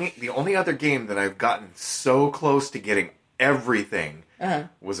 the only other game that I've gotten so close to getting everything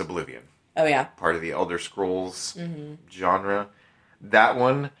was Oblivion. Oh, yeah. Part of the Elder Scrolls genre. That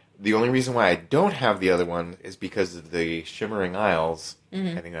one, the only reason why I don't have the other one is because of the Shimmering Isles.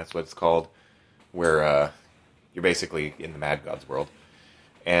 Mm-hmm. I think that's what it's called. Where you're basically in the Mad God's world.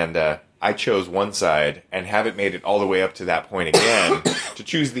 And I chose one side and haven't made it all the way up to that point again to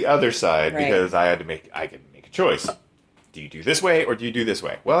choose the other side because I could make a choice. Do you do this way or do you do this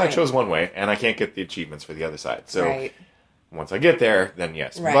way? Well, I chose one way and I can't get the achievements for the other side. So once I get there, then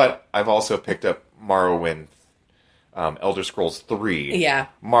yes. Right. But I've also picked up Morrowind, Elder Scrolls 3. Yeah.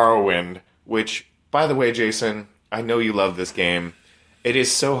 Morrowind, which, by the way, Jason, I know you love this game. It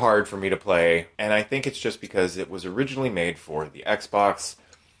is so hard for me to play, and I think it's just because it was originally made for the Xbox,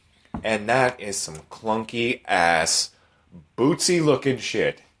 and that is some clunky-ass, bootsy-looking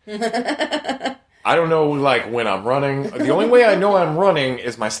shit. I don't know, when I'm running. The only way I know I'm running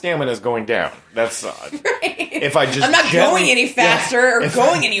is my stamina is going down. That's if I just I'm not going any faster or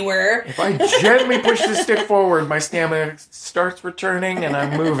going anywhere. If I gently push the stick forward, my stamina starts returning and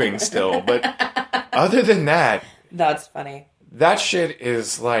I'm moving still. But other than that, that's funny. That shit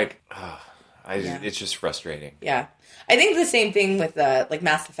is like, it's just frustrating. Yeah, I think the same thing with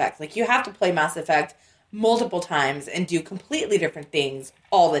Mass Effect. Like you have to play Mass Effect multiple times and do completely different things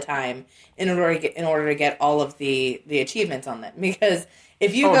all the time in order to get all of the achievements on them. Because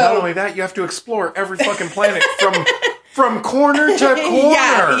if you go, not only that, you have to explore every fucking planet from corner to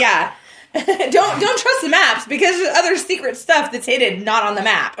corner. Yeah. Don't trust the maps because there's other secret stuff that's hidden not on the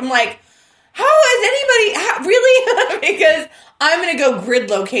map. I'm like, how is anybody really? Because I'm gonna go grid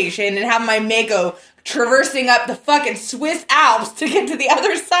location and have my Mako traversing up the fucking Swiss Alps to get to the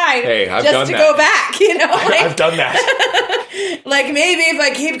other side go back, I've done that. Like, maybe if I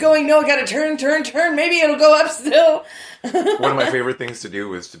keep going, I gotta turn, maybe it'll go up still. One of my favorite things to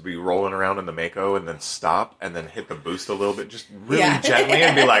do is to be rolling around in the Mako and then stop and then hit the boost a little bit, just really gently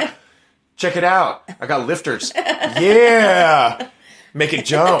and be like, check it out. I got lifters. Yeah. Make it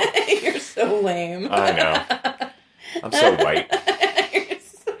jump. You're so lame. I know. I'm so white. You're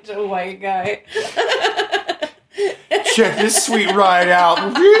such a white guy. Check this sweet ride out.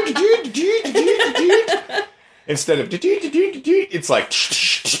 Instead of it's like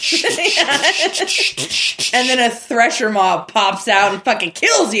and then a thresher mob pops out and fucking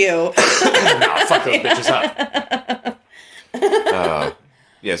kills you. No, fuck those bitches up.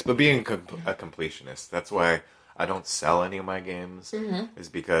 Yes, but being a completionist, that's why I don't sell any of my games, is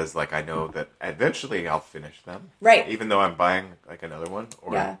because, like, I know that eventually I'll finish them. Right. Even though I'm buying, like, another one,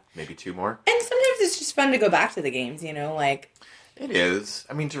 or maybe 2 more. And sometimes it's just fun to go back to the games, you know, like... It is.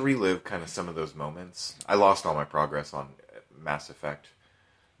 I mean, to relive kind of some of those moments. I lost all my progress on Mass Effect,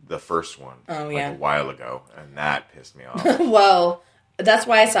 the first one, a while ago, and that pissed me off. Well... That's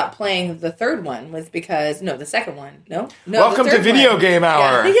why I stopped playing the third one, was because... No, the second one. No? Welcome to Video Game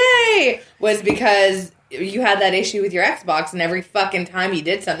Hour! Yeah. Yay! Was because you had that issue with your Xbox, and every fucking time you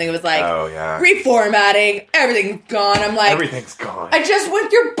did something, it was like... Oh, yeah. Reformatting, everything's gone. I'm like... Everything's gone. I just went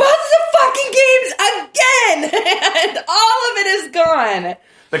through both the fucking games again! And all of it is gone!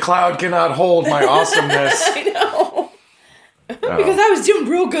 The cloud cannot hold my awesomeness. I know. Because I was doing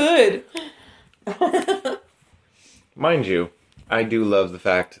real good. Mind you... I do love the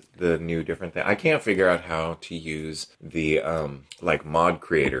fact, the new different thing. I can't figure out how to use the, mod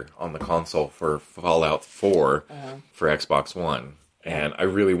creator on the console for Fallout 4 for Xbox One. And I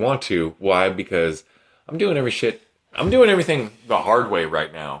really want to. Why? Because I'm doing everything the hard way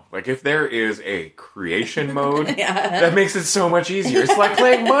right now. Like, if there is a creation mode, that makes it so much easier. It's like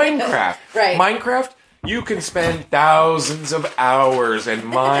playing Minecraft. Right. Minecraft, you can spend thousands of hours and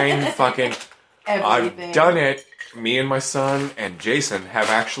mine fucking... Everything. I've done it. Me and my son and Jason have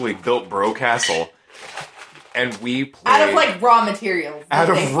actually built Bro Castle, and we played... Out of, like, raw materials. Out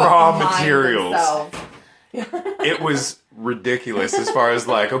of raw materials. It was ridiculous as far as,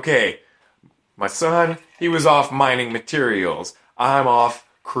 like, okay, my son, he was off mining materials. I'm off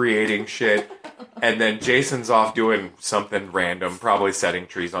creating shit. And then Jason's off doing something random, probably setting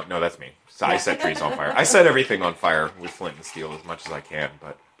trees on... No, that's me. So I set trees on fire. I set everything on fire with flint and steel as much as I can,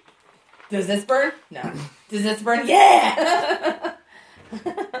 but... Does this burn? No. Does this burn? Yeah!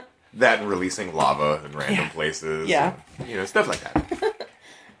 That and releasing lava in random places. Yeah. And, stuff like that.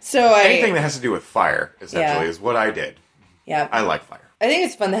 Anything that has to do with fire, essentially, is what I did. Yeah. I like fire. I think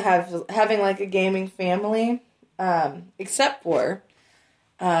it's fun to having, like, a gaming family, except for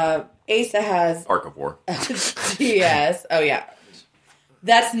Asa has... Ark of War. Yes. Oh, yeah.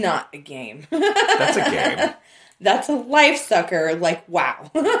 That's not a game. That's a game. That's a life sucker, like, WoW.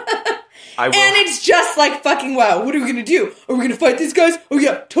 And it's just like fucking WoW. What are we gonna do? Are we gonna fight these guys? Oh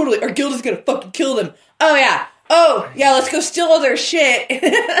yeah, totally. Our guild is gonna fucking kill them. Oh yeah. Let's go steal all their shit.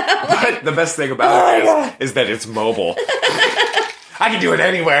 But the best thing about it is that it's mobile. I can do it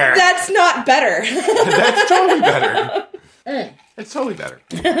anywhere. That's not better. That's totally better. It's totally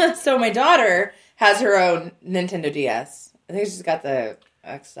better. So my daughter has her own Nintendo DS. I think she's got the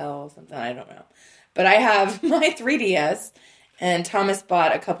XL or something. I don't know. But I have my 3DS. And Thomas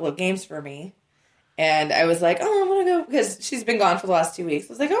bought a couple of games for me. And I was like, I want to go, because she's been gone for the last 2 weeks. I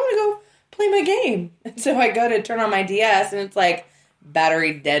was like, I want to go play my game. And so I go to turn on my DS, and it's like,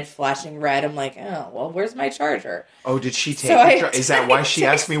 battery dead, flashing red. I'm like, oh, well, where's my charger? Oh, did she take it? Is that why she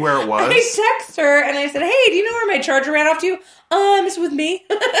asked me where it was? I text her, and I said, hey, do you know where my charger ran off to? It's with me.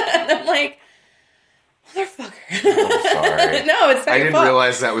 And I'm like, motherfucker. I'm sorry. No, it's not I your didn't fault.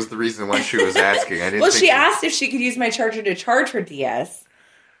 realize that was the reason why she was asking. She asked if she could use my charger to charge her DS.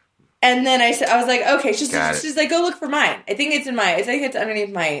 And then I was like, okay. She's like, go look for mine. I think it's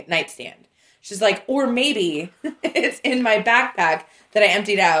underneath my nightstand. She's like, or maybe it's in my backpack that I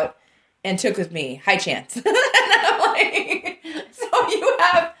emptied out and took with me. High chance. And I'm like, so you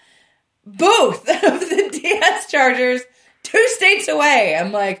have both of the DS chargers 2 states away.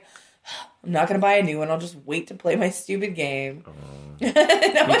 I'm like, I'm not going to buy a new one. I'll just wait to play my stupid game. You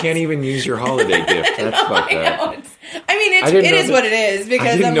can't even use your holiday gift. That's fucked up. It is what it is. Because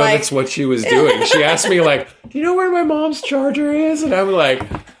I didn't know that's what she was doing. She asked me, like, do you know where my mom's charger is? And I'm like,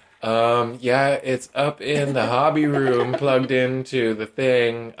 yeah, it's up in the hobby room, plugged into the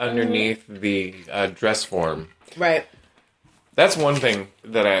thing underneath the dress form. Right. That's one thing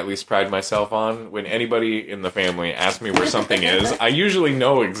that I at least pride myself on. When anybody in the family asks me where something is, I usually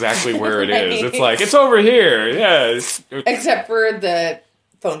know exactly where it is. It's like, it's over here. Yeah. Except for the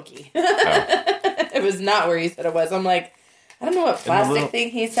phone key. Oh. It was not where he said it was. I'm like, I don't know what plastic thing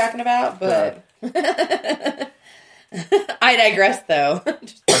he's talking about, but... I digress, though. I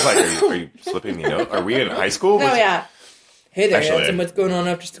was like, are you slipping me a note? Are we in high school? Oh, yeah. Hey there, Hanson, what's going on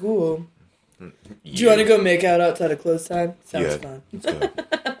after school? Do you want to go make out outside of close time? Sounds fun.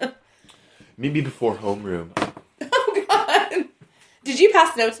 Maybe before homeroom. Oh, God. Did you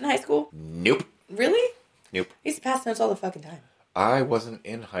pass notes in high school? Nope. Really? Nope. I used to pass notes all the fucking time. I wasn't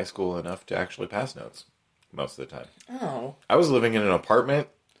in high school enough to actually pass notes most of the time. Oh. I was living in an apartment,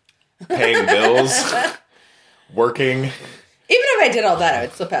 paying bills, working. if I did all that, I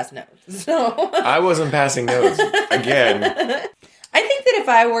would still pass notes. So I wasn't passing notes again. I think that if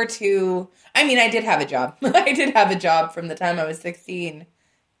I were to, I mean, I did have a job. I did have a job from the time I was 16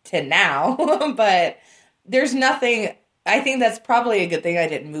 to now, but there's nothing, I think that's probably a good thing I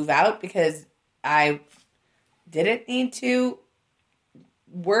didn't move out because I didn't need to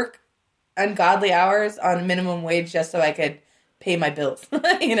work ungodly hours on minimum wage just so I could pay my bills,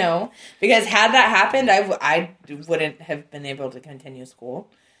 you know, because had that happened, I wouldn't have been able to continue school.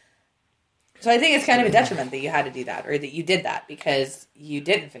 So I think it's kind of a detriment that you had to do that, or that you did that because you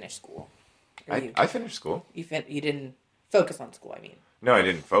didn't finish school. I finished school. You didn't focus on school, I mean. No, I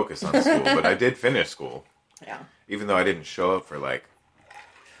didn't focus on school, but I did finish school. Yeah. Even though I didn't show up for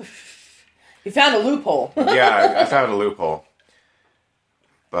You found a loophole. Yeah, I found a loophole.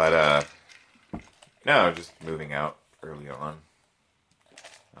 But, no, just moving out early on.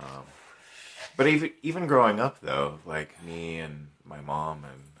 But even growing up, though, like me and my mom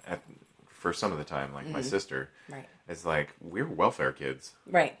and for some of the time, like my sister, right. It's like, we're welfare kids.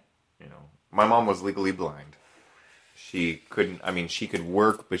 Right. You know, my mom was legally blind. She could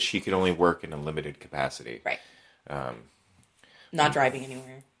work, but she could only work in a limited capacity. Right. Not driving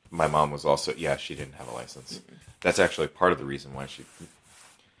anywhere. My mom was also, she didn't have a license. Mm-hmm. That's actually part of the reason why she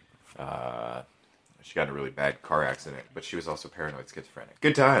got in a really bad car accident, but she was also paranoid schizophrenic.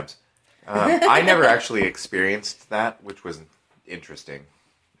 Good times. I never actually experienced that, which was interesting.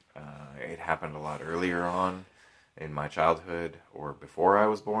 It happened a lot earlier on in my childhood or before I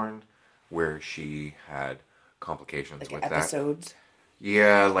was born, where she had complications with episodes. That.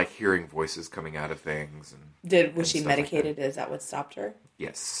 Yeah, like hearing voices coming out of things. Was she medicated? Is that what stopped her?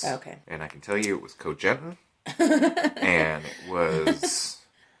 Yes. Okay. And I can tell you it was Cogentin, and it was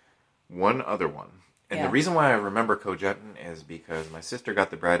one other one. And the reason why I remember Cogentin is because my sister got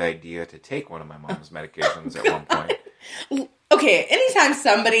the bright idea to take one of my mom's medications at one point. Okay, anytime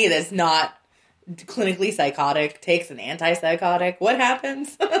somebody that's not clinically psychotic takes an antipsychotic, what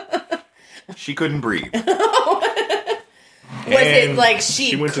happens? She couldn't breathe. Was it like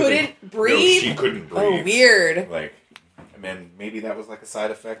she couldn't breathe? No, she couldn't breathe. Oh, weird. Like, maybe that was like a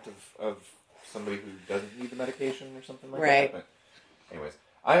side effect of somebody who doesn't need the medication or something like that. But anyways,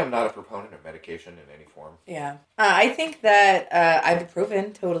 I am not a proponent of medication in any form. Yeah. I think that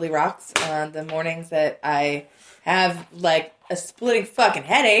ibuprofen totally rocks on the mornings that I have like a splitting fucking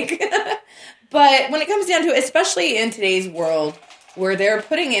headache. But when it comes down to it, especially in today's world where they're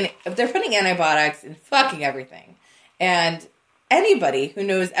putting antibiotics in fucking everything. And anybody who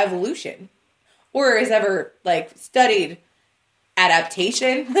knows evolution or has ever like studied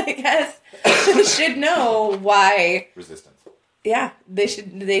adaptation, I guess, should know why resistance. Yeah, they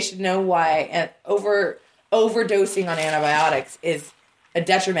should know why and overdosing on antibiotics is a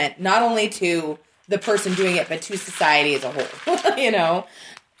detriment not only to the person doing it but to society as a whole. You know,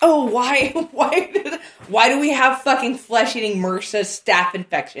 why do we have fucking flesh-eating MRSA staph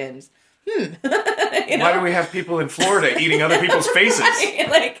infections? You know? Why do we have people in Florida eating other people's faces?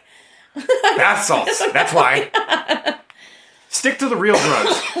 Like bath salts. That's why. Stick to the real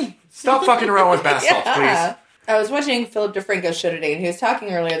drugs. Stop fucking around with bath salts, please. I was watching Philip DeFranco's show today, and he was talking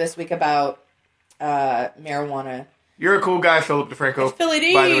earlier this week about marijuana. You're a cool guy, Philip DeFranco. Philly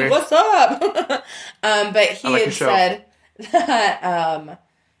D, what's up? But he had said that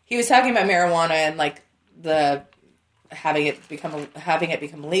he was talking about marijuana and like having it become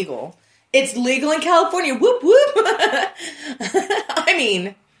legal. It's legal in California. Whoop whoop. I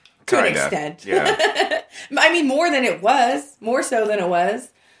mean, to an extent. Yeah. I mean, more so than it was.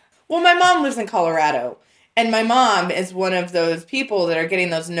 Well, my mom lives in Colorado. And my mom is one of those people that are getting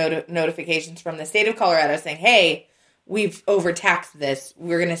those notifications from the state of Colorado saying, hey, we've overtaxed this.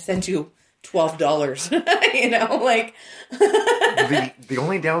 We're going to send you $12. You know, like. The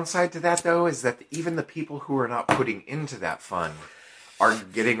only downside to that, though, is that even the people who are not putting into that fund are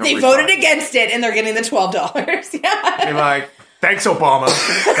getting a They refund. voted against it, and they're getting the $12. Yeah. They're like, thanks, Obama.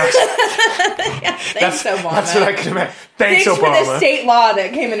 Thanks, Obama. That's what I can imagine. Thanks, Obama. Thanks for the state law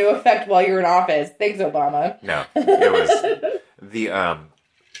that came into effect while you were in office. Thanks, Obama. No, it was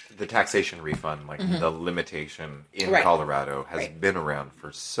the taxation refund, like the limitation in Colorado has been around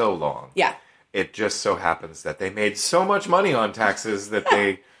for so long. Yeah. It just so happens that they made so much money on taxes that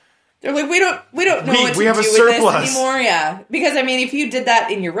they're like, we don't know what to do with this anymore. Yeah. Because, I mean, if you did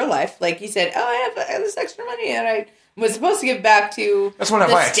that in your real life, like you said, I have this extra money and I was supposed to give back to That's when I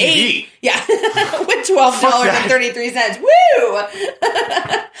buy a TV. Yeah. With $12.33. Woo!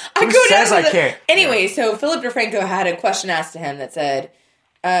 Who says I can't? Anyway, so Philip DeFranco had a question asked to him that said,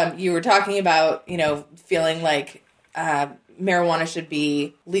 you were talking about, feeling like marijuana should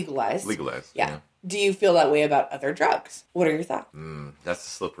be legalized. Legalized. Yeah. do you feel that way about other drugs? What are your thoughts? That's a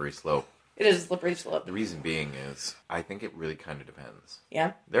slippery slope. It is a slippery slope. The reason being is, I think it really kind of depends.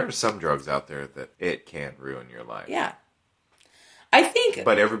 Yeah? There are some drugs out there that it can ruin your life. Yeah. I think...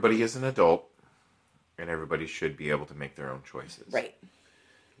 But everybody is an adult, and everybody should be able to make their own choices. Right.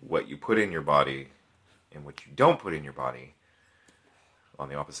 What you put in your body and what you don't put in your body, on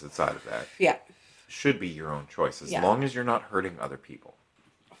the opposite side of that, should be your own choice, as long as you're not hurting other people.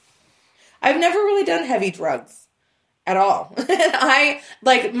 I've never really done heavy drugs at all.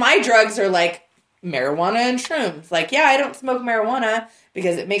 My drugs are like marijuana and shrooms. Like, I don't smoke marijuana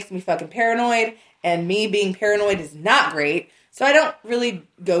because it makes me fucking paranoid, and me being paranoid is not great, so I don't really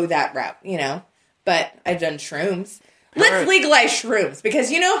go that route, But I've done shrooms. Let's legalize shrooms,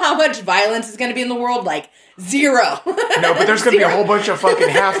 because you know how much violence is going to be in the world? Like, 0. No, but there's going to be a whole bunch of fucking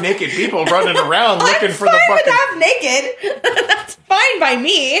half-naked people running around looking for the fucking... I'm fine with half-naked. That's fine by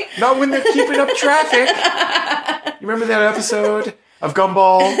me. Not when they're keeping up traffic. You remember that episode of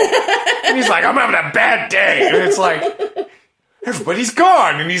Gumball? And he's like, I'm having a bad day. And it's like, everybody's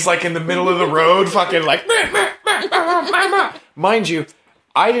gone. And he's like in the middle of the road, fucking like... Mind you,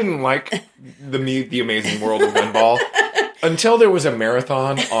 I didn't like the Amazing World of Gumball until there was a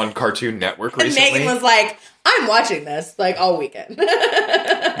marathon on Cartoon Network recently. And Megan was like, I'm watching this, like, all weekend.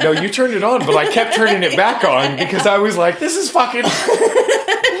 No, you turned it on, but I kept turning it back on because I was like, this is fucking...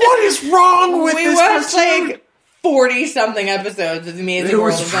 What is wrong with this cartoon? We watched, 40-something episodes of The Amazing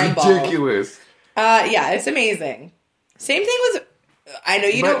World of Gumball. It was ridiculous. It's amazing. Same thing with... I know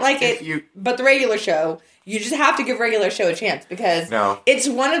you don't like it, but the regular show... You just have to give regular show a chance, because it's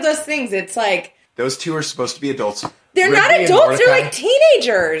one of those things. It's like... Those two are supposed to be adults. They're not adults. They're like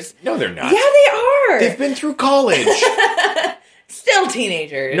teenagers. No, they're not. Yeah, they are. They've been through college. Still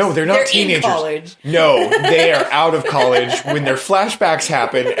teenagers. No, they're not teenagers. In college. No, they are out of college when their flashbacks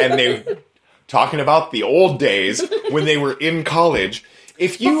happen, and they're talking about the old days when they were in college.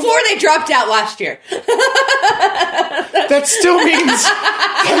 Before they dropped out last year. That still means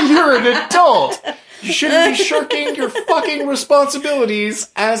that you're an adult. You shouldn't be shirking your fucking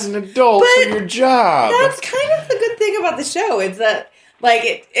responsibilities as an adult for your job. That's kind of the good thing about the show. It's that,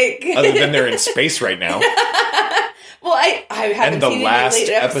 like, it other than they're in space right now. Well, I haven't seen the last any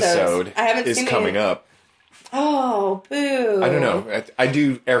late episode is coming up. Oh, boo. I don't know. I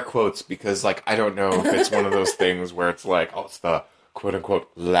do air quotes because, like, I don't know if it's one of those things where it's like, it's the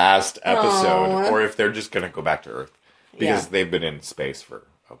quote-unquote last episode, or if they're just going to go back to Earth. Because they've been in space for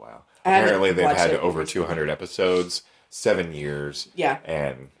a while. Apparently, they've had over 200 episodes, 7 years. Yeah.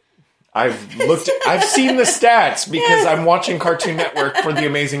 And I've seen the stats because I'm watching Cartoon Network for The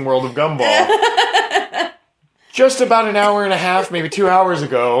Amazing World of Gumball. Just about an hour and a half, maybe 2 hours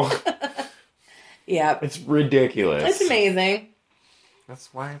ago. Yeah. It's ridiculous. It's amazing.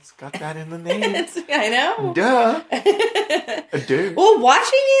 That's why it's got that in the name. I know. Duh. I do. Well,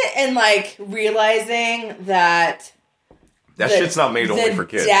 watching it and, like, realizing that... That shit's not made only for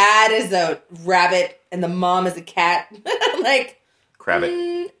kids. The dad is a rabbit and the mom is a cat. Like...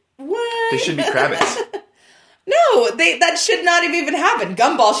 Crabbit. What? They should be crabbits. No, that should not have even happened.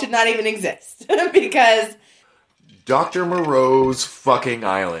 Gumball should not even exist. Because... Dr. Moreau's fucking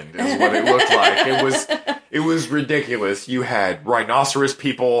island is what it looked like. It was ridiculous. You had rhinoceros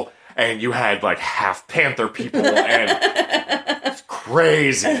people, and you had, like, half panther people, and it's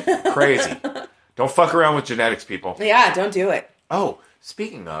crazy. Crazy. Don't fuck around with genetics, people. Yeah, don't do it. Oh,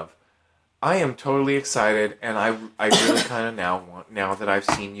 speaking of, I am totally excited, and I really kind of now that I've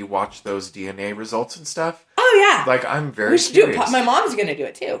seen you watch those DNA results and stuff. Oh, yeah. Like, I'm very curious. Do it. My mom's going to do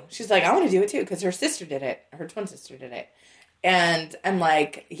it, too. She's like, I want to do it, too, because her sister did it. Her twin sister did it. And I'm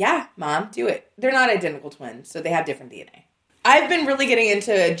like, yeah, Mom, do it. They're not identical twins, so they have different DNA. I've been really getting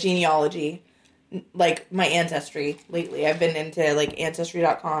into genealogy, like my ancestry lately. I've been into, like,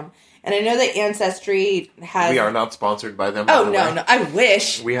 Ancestry.com. And I know that Ancestry has... We are not sponsored by them. Oh, no. I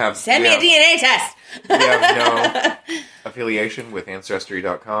wish. Send me a DNA test. We have no affiliation with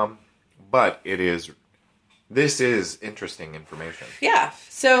Ancestry.com, but this is interesting information. Yeah.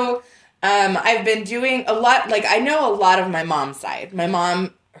 So, I've been doing a lot... Like, I know a lot of my mom's side. My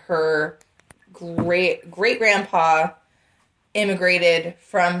mom, her great-grandpa immigrated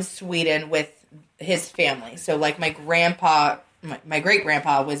from Sweden with his family. So, like, my great-grandpa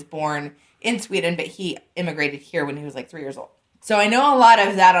was born in Sweden, but he immigrated here when he was like 3 years old. So I know a lot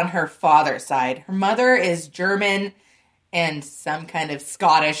of that on her father's side. Her mother is German and some kind of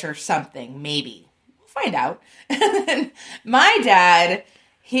Scottish or something, maybe. We'll find out. And then my dad,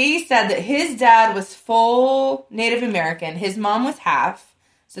 he said that his dad was full Native American. His mom was half,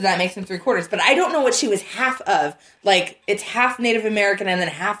 so that makes him 3/4. But I don't know what she was half of. Like, it's half Native American and then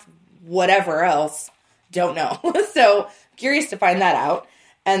half whatever else, don't know. So, curious to find that out.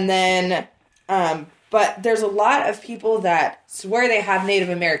 And then, but there's a lot of people that swear they have Native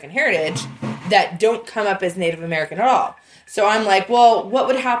American heritage that don't come up as Native American at all. So I'm like, well, what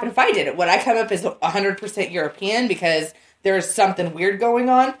would happen if I did it? Would I come up as 100% European because there's something weird going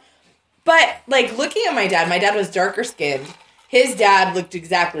on? But, like, looking at my dad was darker skinned. His dad looked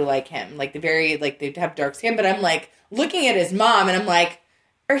exactly like him. Like, they'd have dark skin. But I'm, like, looking at his mom, and I'm like,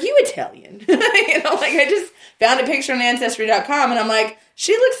 are you Italian? I just found a picture on Ancestry.com, and I'm like,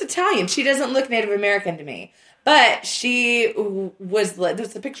 she looks Italian. She doesn't look Native American to me. But she was,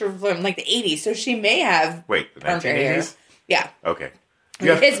 there's a picture from, like, the 80s, so she may have... Wait, the 1980s? Yeah. Okay.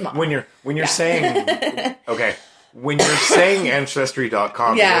 His mom. When you're saying... Okay. When you're saying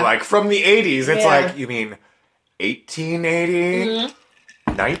Ancestry.com, you're like, from the 80s, it's like, you mean 1880,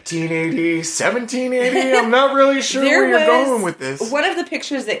 1980, 1780? I'm not really sure where you're going with this. One of the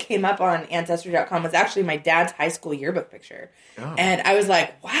pictures that came up on Ancestry.com was actually my dad's high school yearbook picture. Oh. And I was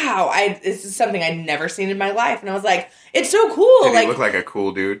like, wow, this is something I'd never seen in my life. And I was like, it's so cool. Did he look like a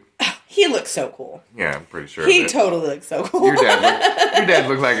cool dude? He looks so cool. Yeah, I'm pretty sure. He totally looks so cool. Your dad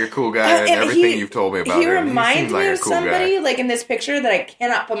looked like a cool guy, and everything you've told me about him. He reminds me of somebody, like in this picture, that I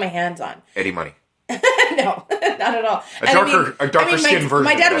cannot put my hands on. Eddie Money. No, not at all. A darker skinned version.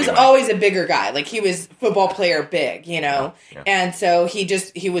 My dad was always a bigger guy. Like, he was football player big, you know? Yeah. And so he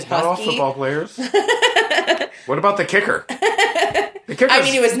was husky. Not all football players. What about the kicker?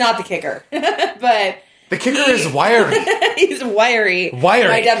 He was not the kicker. But... The kicker is wiry. He's wiry.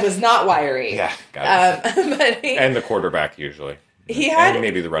 My dad was not wiry. Yeah, got it. But and the quarterback, usually. And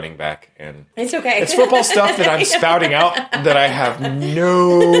maybe the running back. And it's okay. It's football stuff that I'm spouting out that I have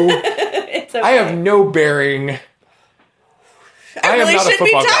no... It's okay. I have no bearing... I really shouldn't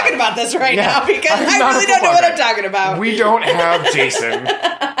be talking about this right now because I really don't know what I'm talking about. We don't have Jason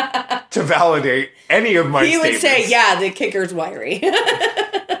to validate any of my statements. He would say, yeah, the kicker's wiry.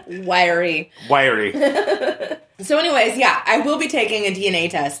 Wiry. So anyways, yeah, I will be taking a DNA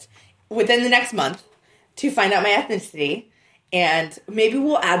test within the next month to find out my ethnicity, and maybe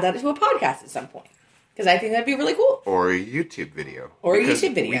we'll add that to a podcast at some point. Because I think that'd be really cool. Or a YouTube video. We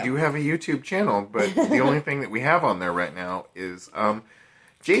do have a YouTube channel, but the only thing that we have on there right now is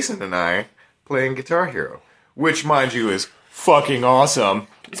Jason and I playing Guitar Hero. Which, mind you, is fucking awesome.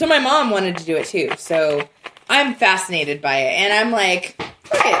 So my mom wanted to do it too, so I'm fascinated by it. And I'm like,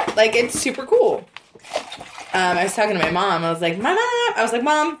 okay, like, it's super cool. I was talking to my mom. I was like,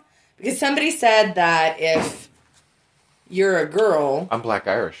 Mom, because somebody said that if you're a girl... I'm Black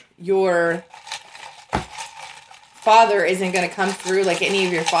Irish. Your father isn't going to come through, like any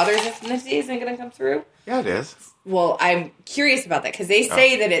of your father's ethnicity isn't going to come through. Yeah, it is. Well, I'm curious about that, because they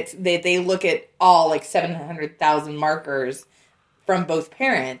say that they look at all, like, 700,000 markers from both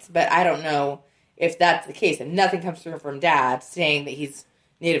parents, but I don't know if that's the case, and nothing comes through from Dad saying that he's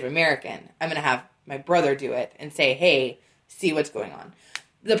Native American. I'm going to have my brother do it and say, hey, see what's going on.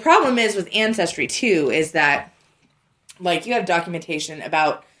 The problem is with Ancestry, too, is that, like, you have documentation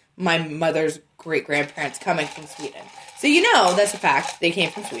about my mother's great-grandparents coming from Sweden. So you know that's a fact. They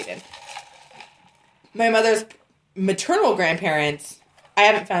came from Sweden. My mother's maternal grandparents, I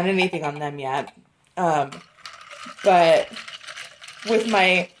haven't found anything on them yet. But with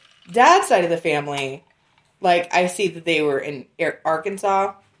my dad's side of the family, like, I see that they were in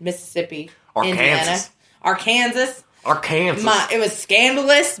Arkansas, Mississippi, Indiana. Arkansas. It was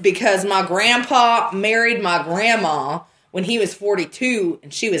scandalous because my grandpa married my grandma when he was 42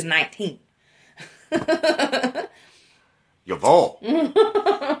 and she was 19. Jawohl.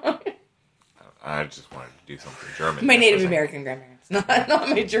 I just wanted to do something German. My Native American grandparents. Not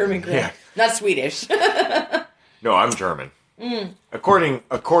my German grandparents. Yeah. Not Swedish. No, I'm German. Mm.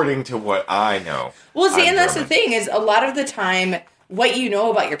 According to what I know. Well, see, and that's the thing, is a lot of the time, what you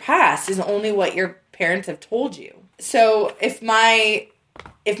know about your past is only what your parents have told you. So if my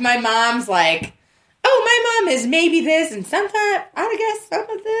mom's like, oh, my mom is maybe this, and sometimes, I guess, some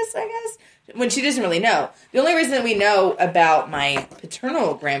of this, when she doesn't really know. The only reason that we know about my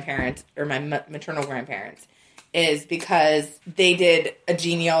paternal grandparents, or my maternal grandparents, is because they did a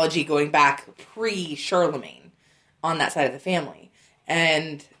genealogy going back pre-Charlemagne on that side of the family.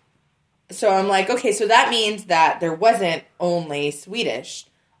 And so I'm like, okay, so that means that there wasn't only Swedish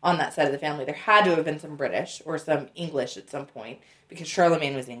on that side of the family. There had to have been some British or some English at some point, because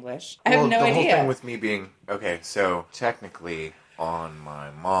Charlemagne was English. I have no idea. The whole thing with me being, okay, so technically on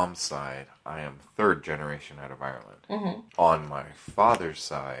my mom's side, I am third generation out of Ireland. Mm-hmm. On my father's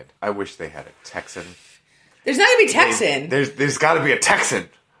side, I wish they had a Texan. There's not going to be Texan. There's got to be a Texan.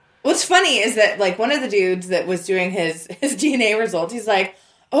 What's funny is that, like, one of the dudes that was doing his DNA results, he's like,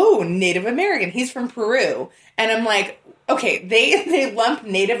 oh, Native American. He's from Peru. And I'm like, okay, they lump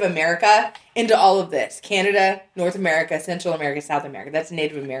Native America into all of this. Canada, North America, Central America, South America. That's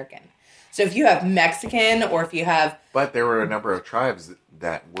Native American. So if you have Mexican or if you have... But there were a number of tribes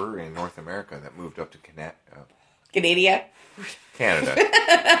that were in North America that moved up to Canada.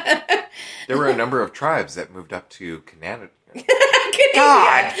 There were a number of tribes that moved up to Canada.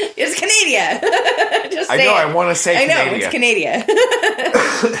 God! It's Canada. Just say I want to say Canada. I know, it's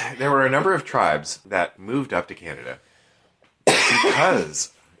Canada. There were a number of tribes that moved up to Canada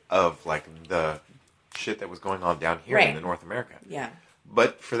because of, like, the shit that was going on down here in the North America. Yeah.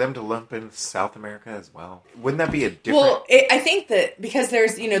 But for them to lump in South America as well, wouldn't that be a different... Well, I think that because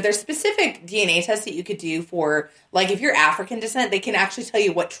there's specific DNA tests that you could do for, like, if you're African descent, they can actually tell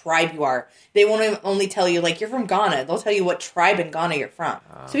you what tribe you are. They won't only tell you, like, you're from Ghana. They'll tell you what tribe in Ghana you're from.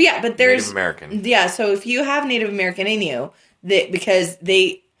 So, yeah, but there's... Native American. Yeah, so if you have Native American in you, because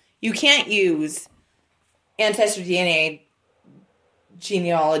you can't use ancestry DNA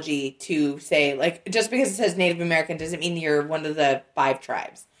genealogy to say, like, just because it says Native American doesn't mean you're one of the 5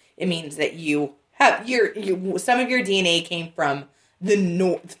 tribes. It means that you have some of your DNA came from the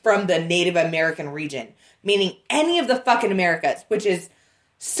Native American region, meaning any of the fucking Americas, which is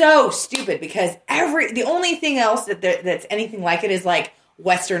so stupid because the only thing else that's anything like it is like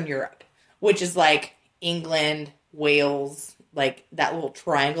Western Europe, which is like England, Wales, like that little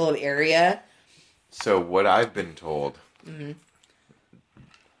triangle of area. So what I've been told. Mm-hmm.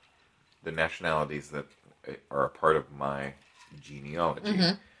 The nationalities that are a part of my genealogy.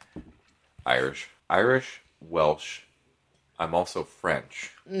 Mm-hmm. Irish, Welsh. I'm also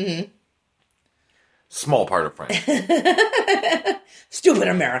French. Mm-hmm. Small part of French. Stupid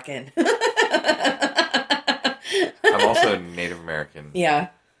American. I'm also Native American. Yeah.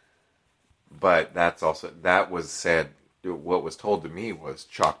 But that was said, what was told to me was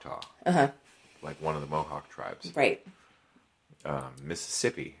Choctaw. Uh-huh. Like one of the Mohawk tribes. Right.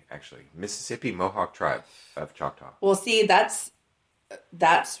 Mississippi Mohawk tribe of Choctaw. Well, see, that's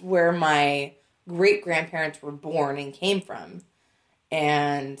where my great-grandparents were born and came from.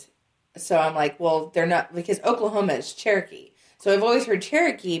 And so I'm like, well, they're not, because Oklahoma is Cherokee. So I've always heard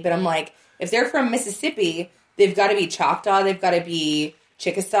Cherokee, but I'm like, if they're from Mississippi, they've got to be Choctaw, they've got to be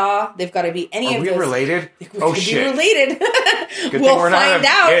Chickasaw, they've got to be any of those. Are we related? Oh, shit. Be related. Good thing we're not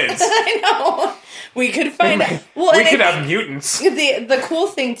out. Kids. I know. We could find out. Well, we could have mutants. The cool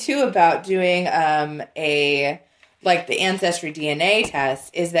thing too about doing the ancestry DNA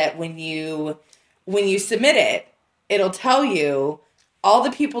test is that when you submit it, it'll tell you all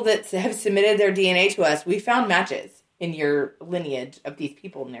the people that have submitted their DNA to us. We found matches in your lineage of these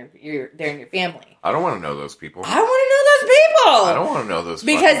people and they're in your family. I don't want to know those people. I want to know those people. I don't want to know those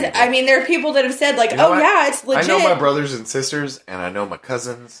because people. I mean, there are people that have said like, yeah, it's legit. I know my brothers and sisters, and I know my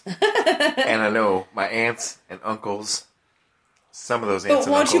cousins, and I know my aunts and uncles. Some of those aunts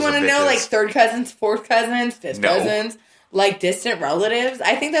and uncles. But won't you want to know like third cousins, fourth cousins, fifth cousins, like distant relatives?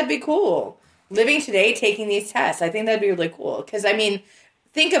 I think that'd be cool. Living today, taking these tests, I think that'd be really cool. Because I mean,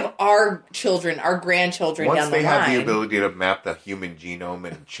 think of our children, our grandchildren down the line. Once they have the ability to map the human genome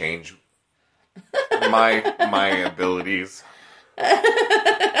and change my abilities.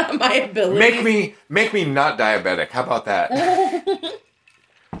 My abilities. Make me not diabetic. How about that?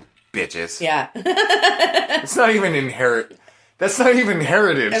 Bitches. Yeah. It's not even inherit. That's not even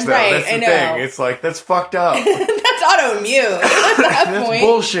heritage, though. Right, that's the thing. It's like, that's fucked up. That's autoimmune. At that that's point.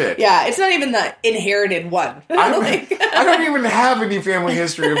 Bullshit. Yeah, it's not even the inherited one. I don't even have any family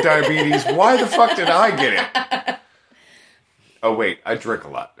history of diabetes. Why the fuck did I get it? Oh, wait. I drink a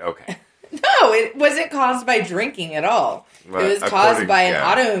lot. Okay. No, it wasn't caused by drinking at all. Well, it was caused by an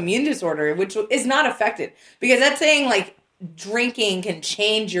autoimmune disorder, which is not affected. Because that's saying, like, drinking can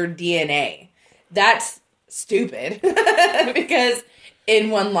change your DNA. That's stupid. Because in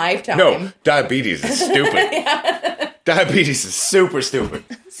one lifetime... No, diabetes is stupid. Yeah. Diabetes is super stupid.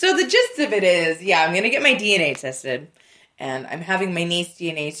 So the gist of it is, I'm going to get my DNA tested. And I'm having my niece's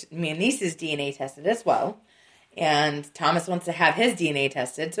DNA tested as well. And Thomas wants to have his DNA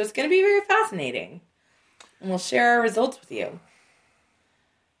tested. So it's going to be very fascinating. And we'll share our results with you.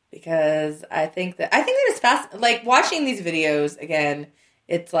 Because I think that it's fascinating. Like, watching these videos, again...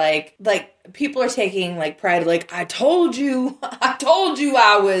 It's like people are taking like pride. Like, I told you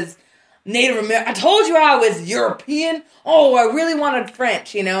I was Native American. I told you I was European. Oh, I really wanted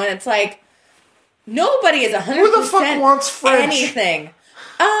French, And it's like nobody is 100%. Who the fuck wants French? Anything.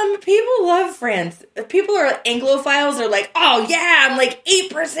 People love French. People are Anglophiles. They're like, oh yeah, I'm like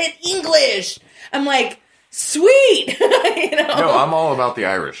 8% English. I'm like, sweet. No, I'm all about the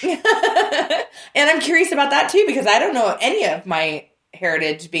Irish. And I'm curious about that too because I don't know any of my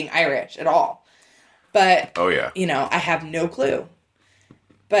heritage being Irish at all. But, oh yeah, I have no clue.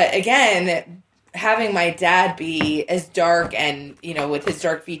 But again, having my dad be as dark and, with his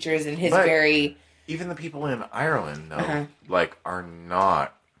dark features and his very... Even the people in Ireland, though, are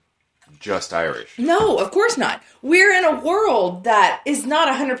not just Irish. No, of course not. We're in a world that is not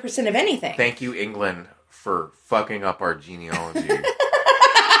 100% of anything. Thank you, England, for fucking up our genealogy.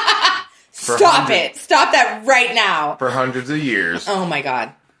 Stop it. Stop that right now. For hundreds of years. Oh, my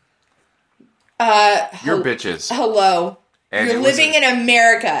God. You're bitches. Hello. And you're living in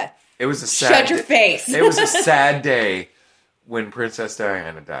America. It was a sad... Shut your face. It was a sad day when Princess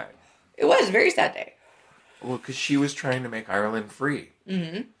Diana died. It was a very sad day. Well, because she was trying to make Ireland free.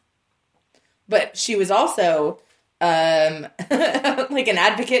 Mm-hmm. But she was also an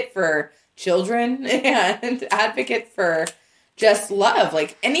advocate for children and advocate for just love.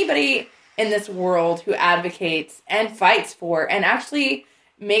 Like, anybody in this world who advocates and fights for and actually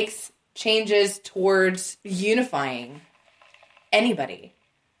makes changes towards unifying anybody,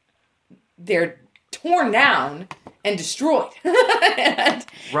 they're torn down and destroyed. and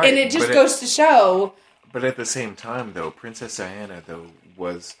it just goes to show... But at the same time, though, Princess Diana,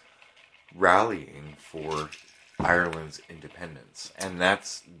 was rallying for Ireland's independence, and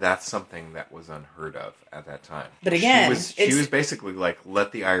that's something that was unheard of at that time. But again, she was basically like,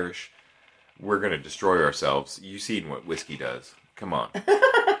 "Let the Irish, we're going to destroy ourselves." You've seen what whiskey does. Come on,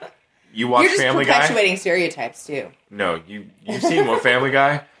 you watch Family Guy. You're just perpetuating stereotypes too. No, you've seen what Family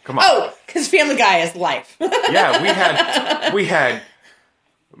Guy. Come on. Oh, because Family Guy is life. Yeah, we had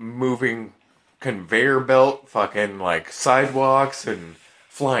moving conveyor belt, fucking sidewalks and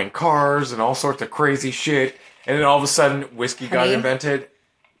flying cars and all sorts of crazy shit, and then all of a sudden whiskey got invented.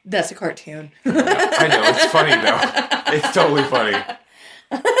 That's a cartoon. I know, it's funny though. It's totally funny.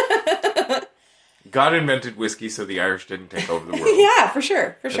 God invented whiskey so the Irish didn't take over the world. Yeah, for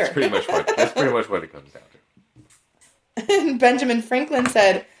sure. That's pretty much what it comes down to. And Benjamin Franklin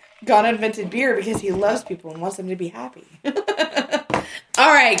said, God invented beer because he loves people and wants them to be happy.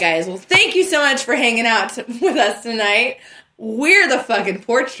 All right, guys. Well, thank you so much for hanging out with us tonight. We're the fucking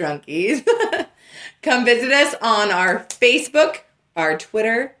Porch Drunkies. Come visit us on our Facebook, our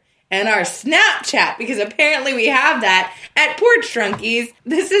Twitter, and our Snapchat, because apparently we have that at Porch Drunkies.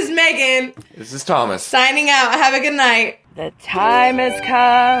 This is Megan. This is Thomas. Signing out. Have a good night. The time has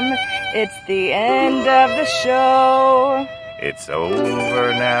come. It's the end of the show. It's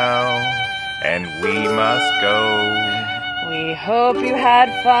over now, and we must go. We hope you had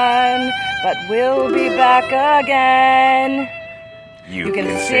fun, but we'll be back again. You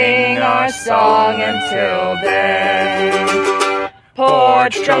can sing our song until then.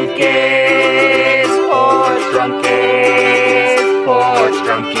 Porch Drunkies, Porch Drunkies, Porch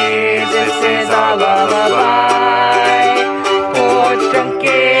Drunkies, this is our lullaby.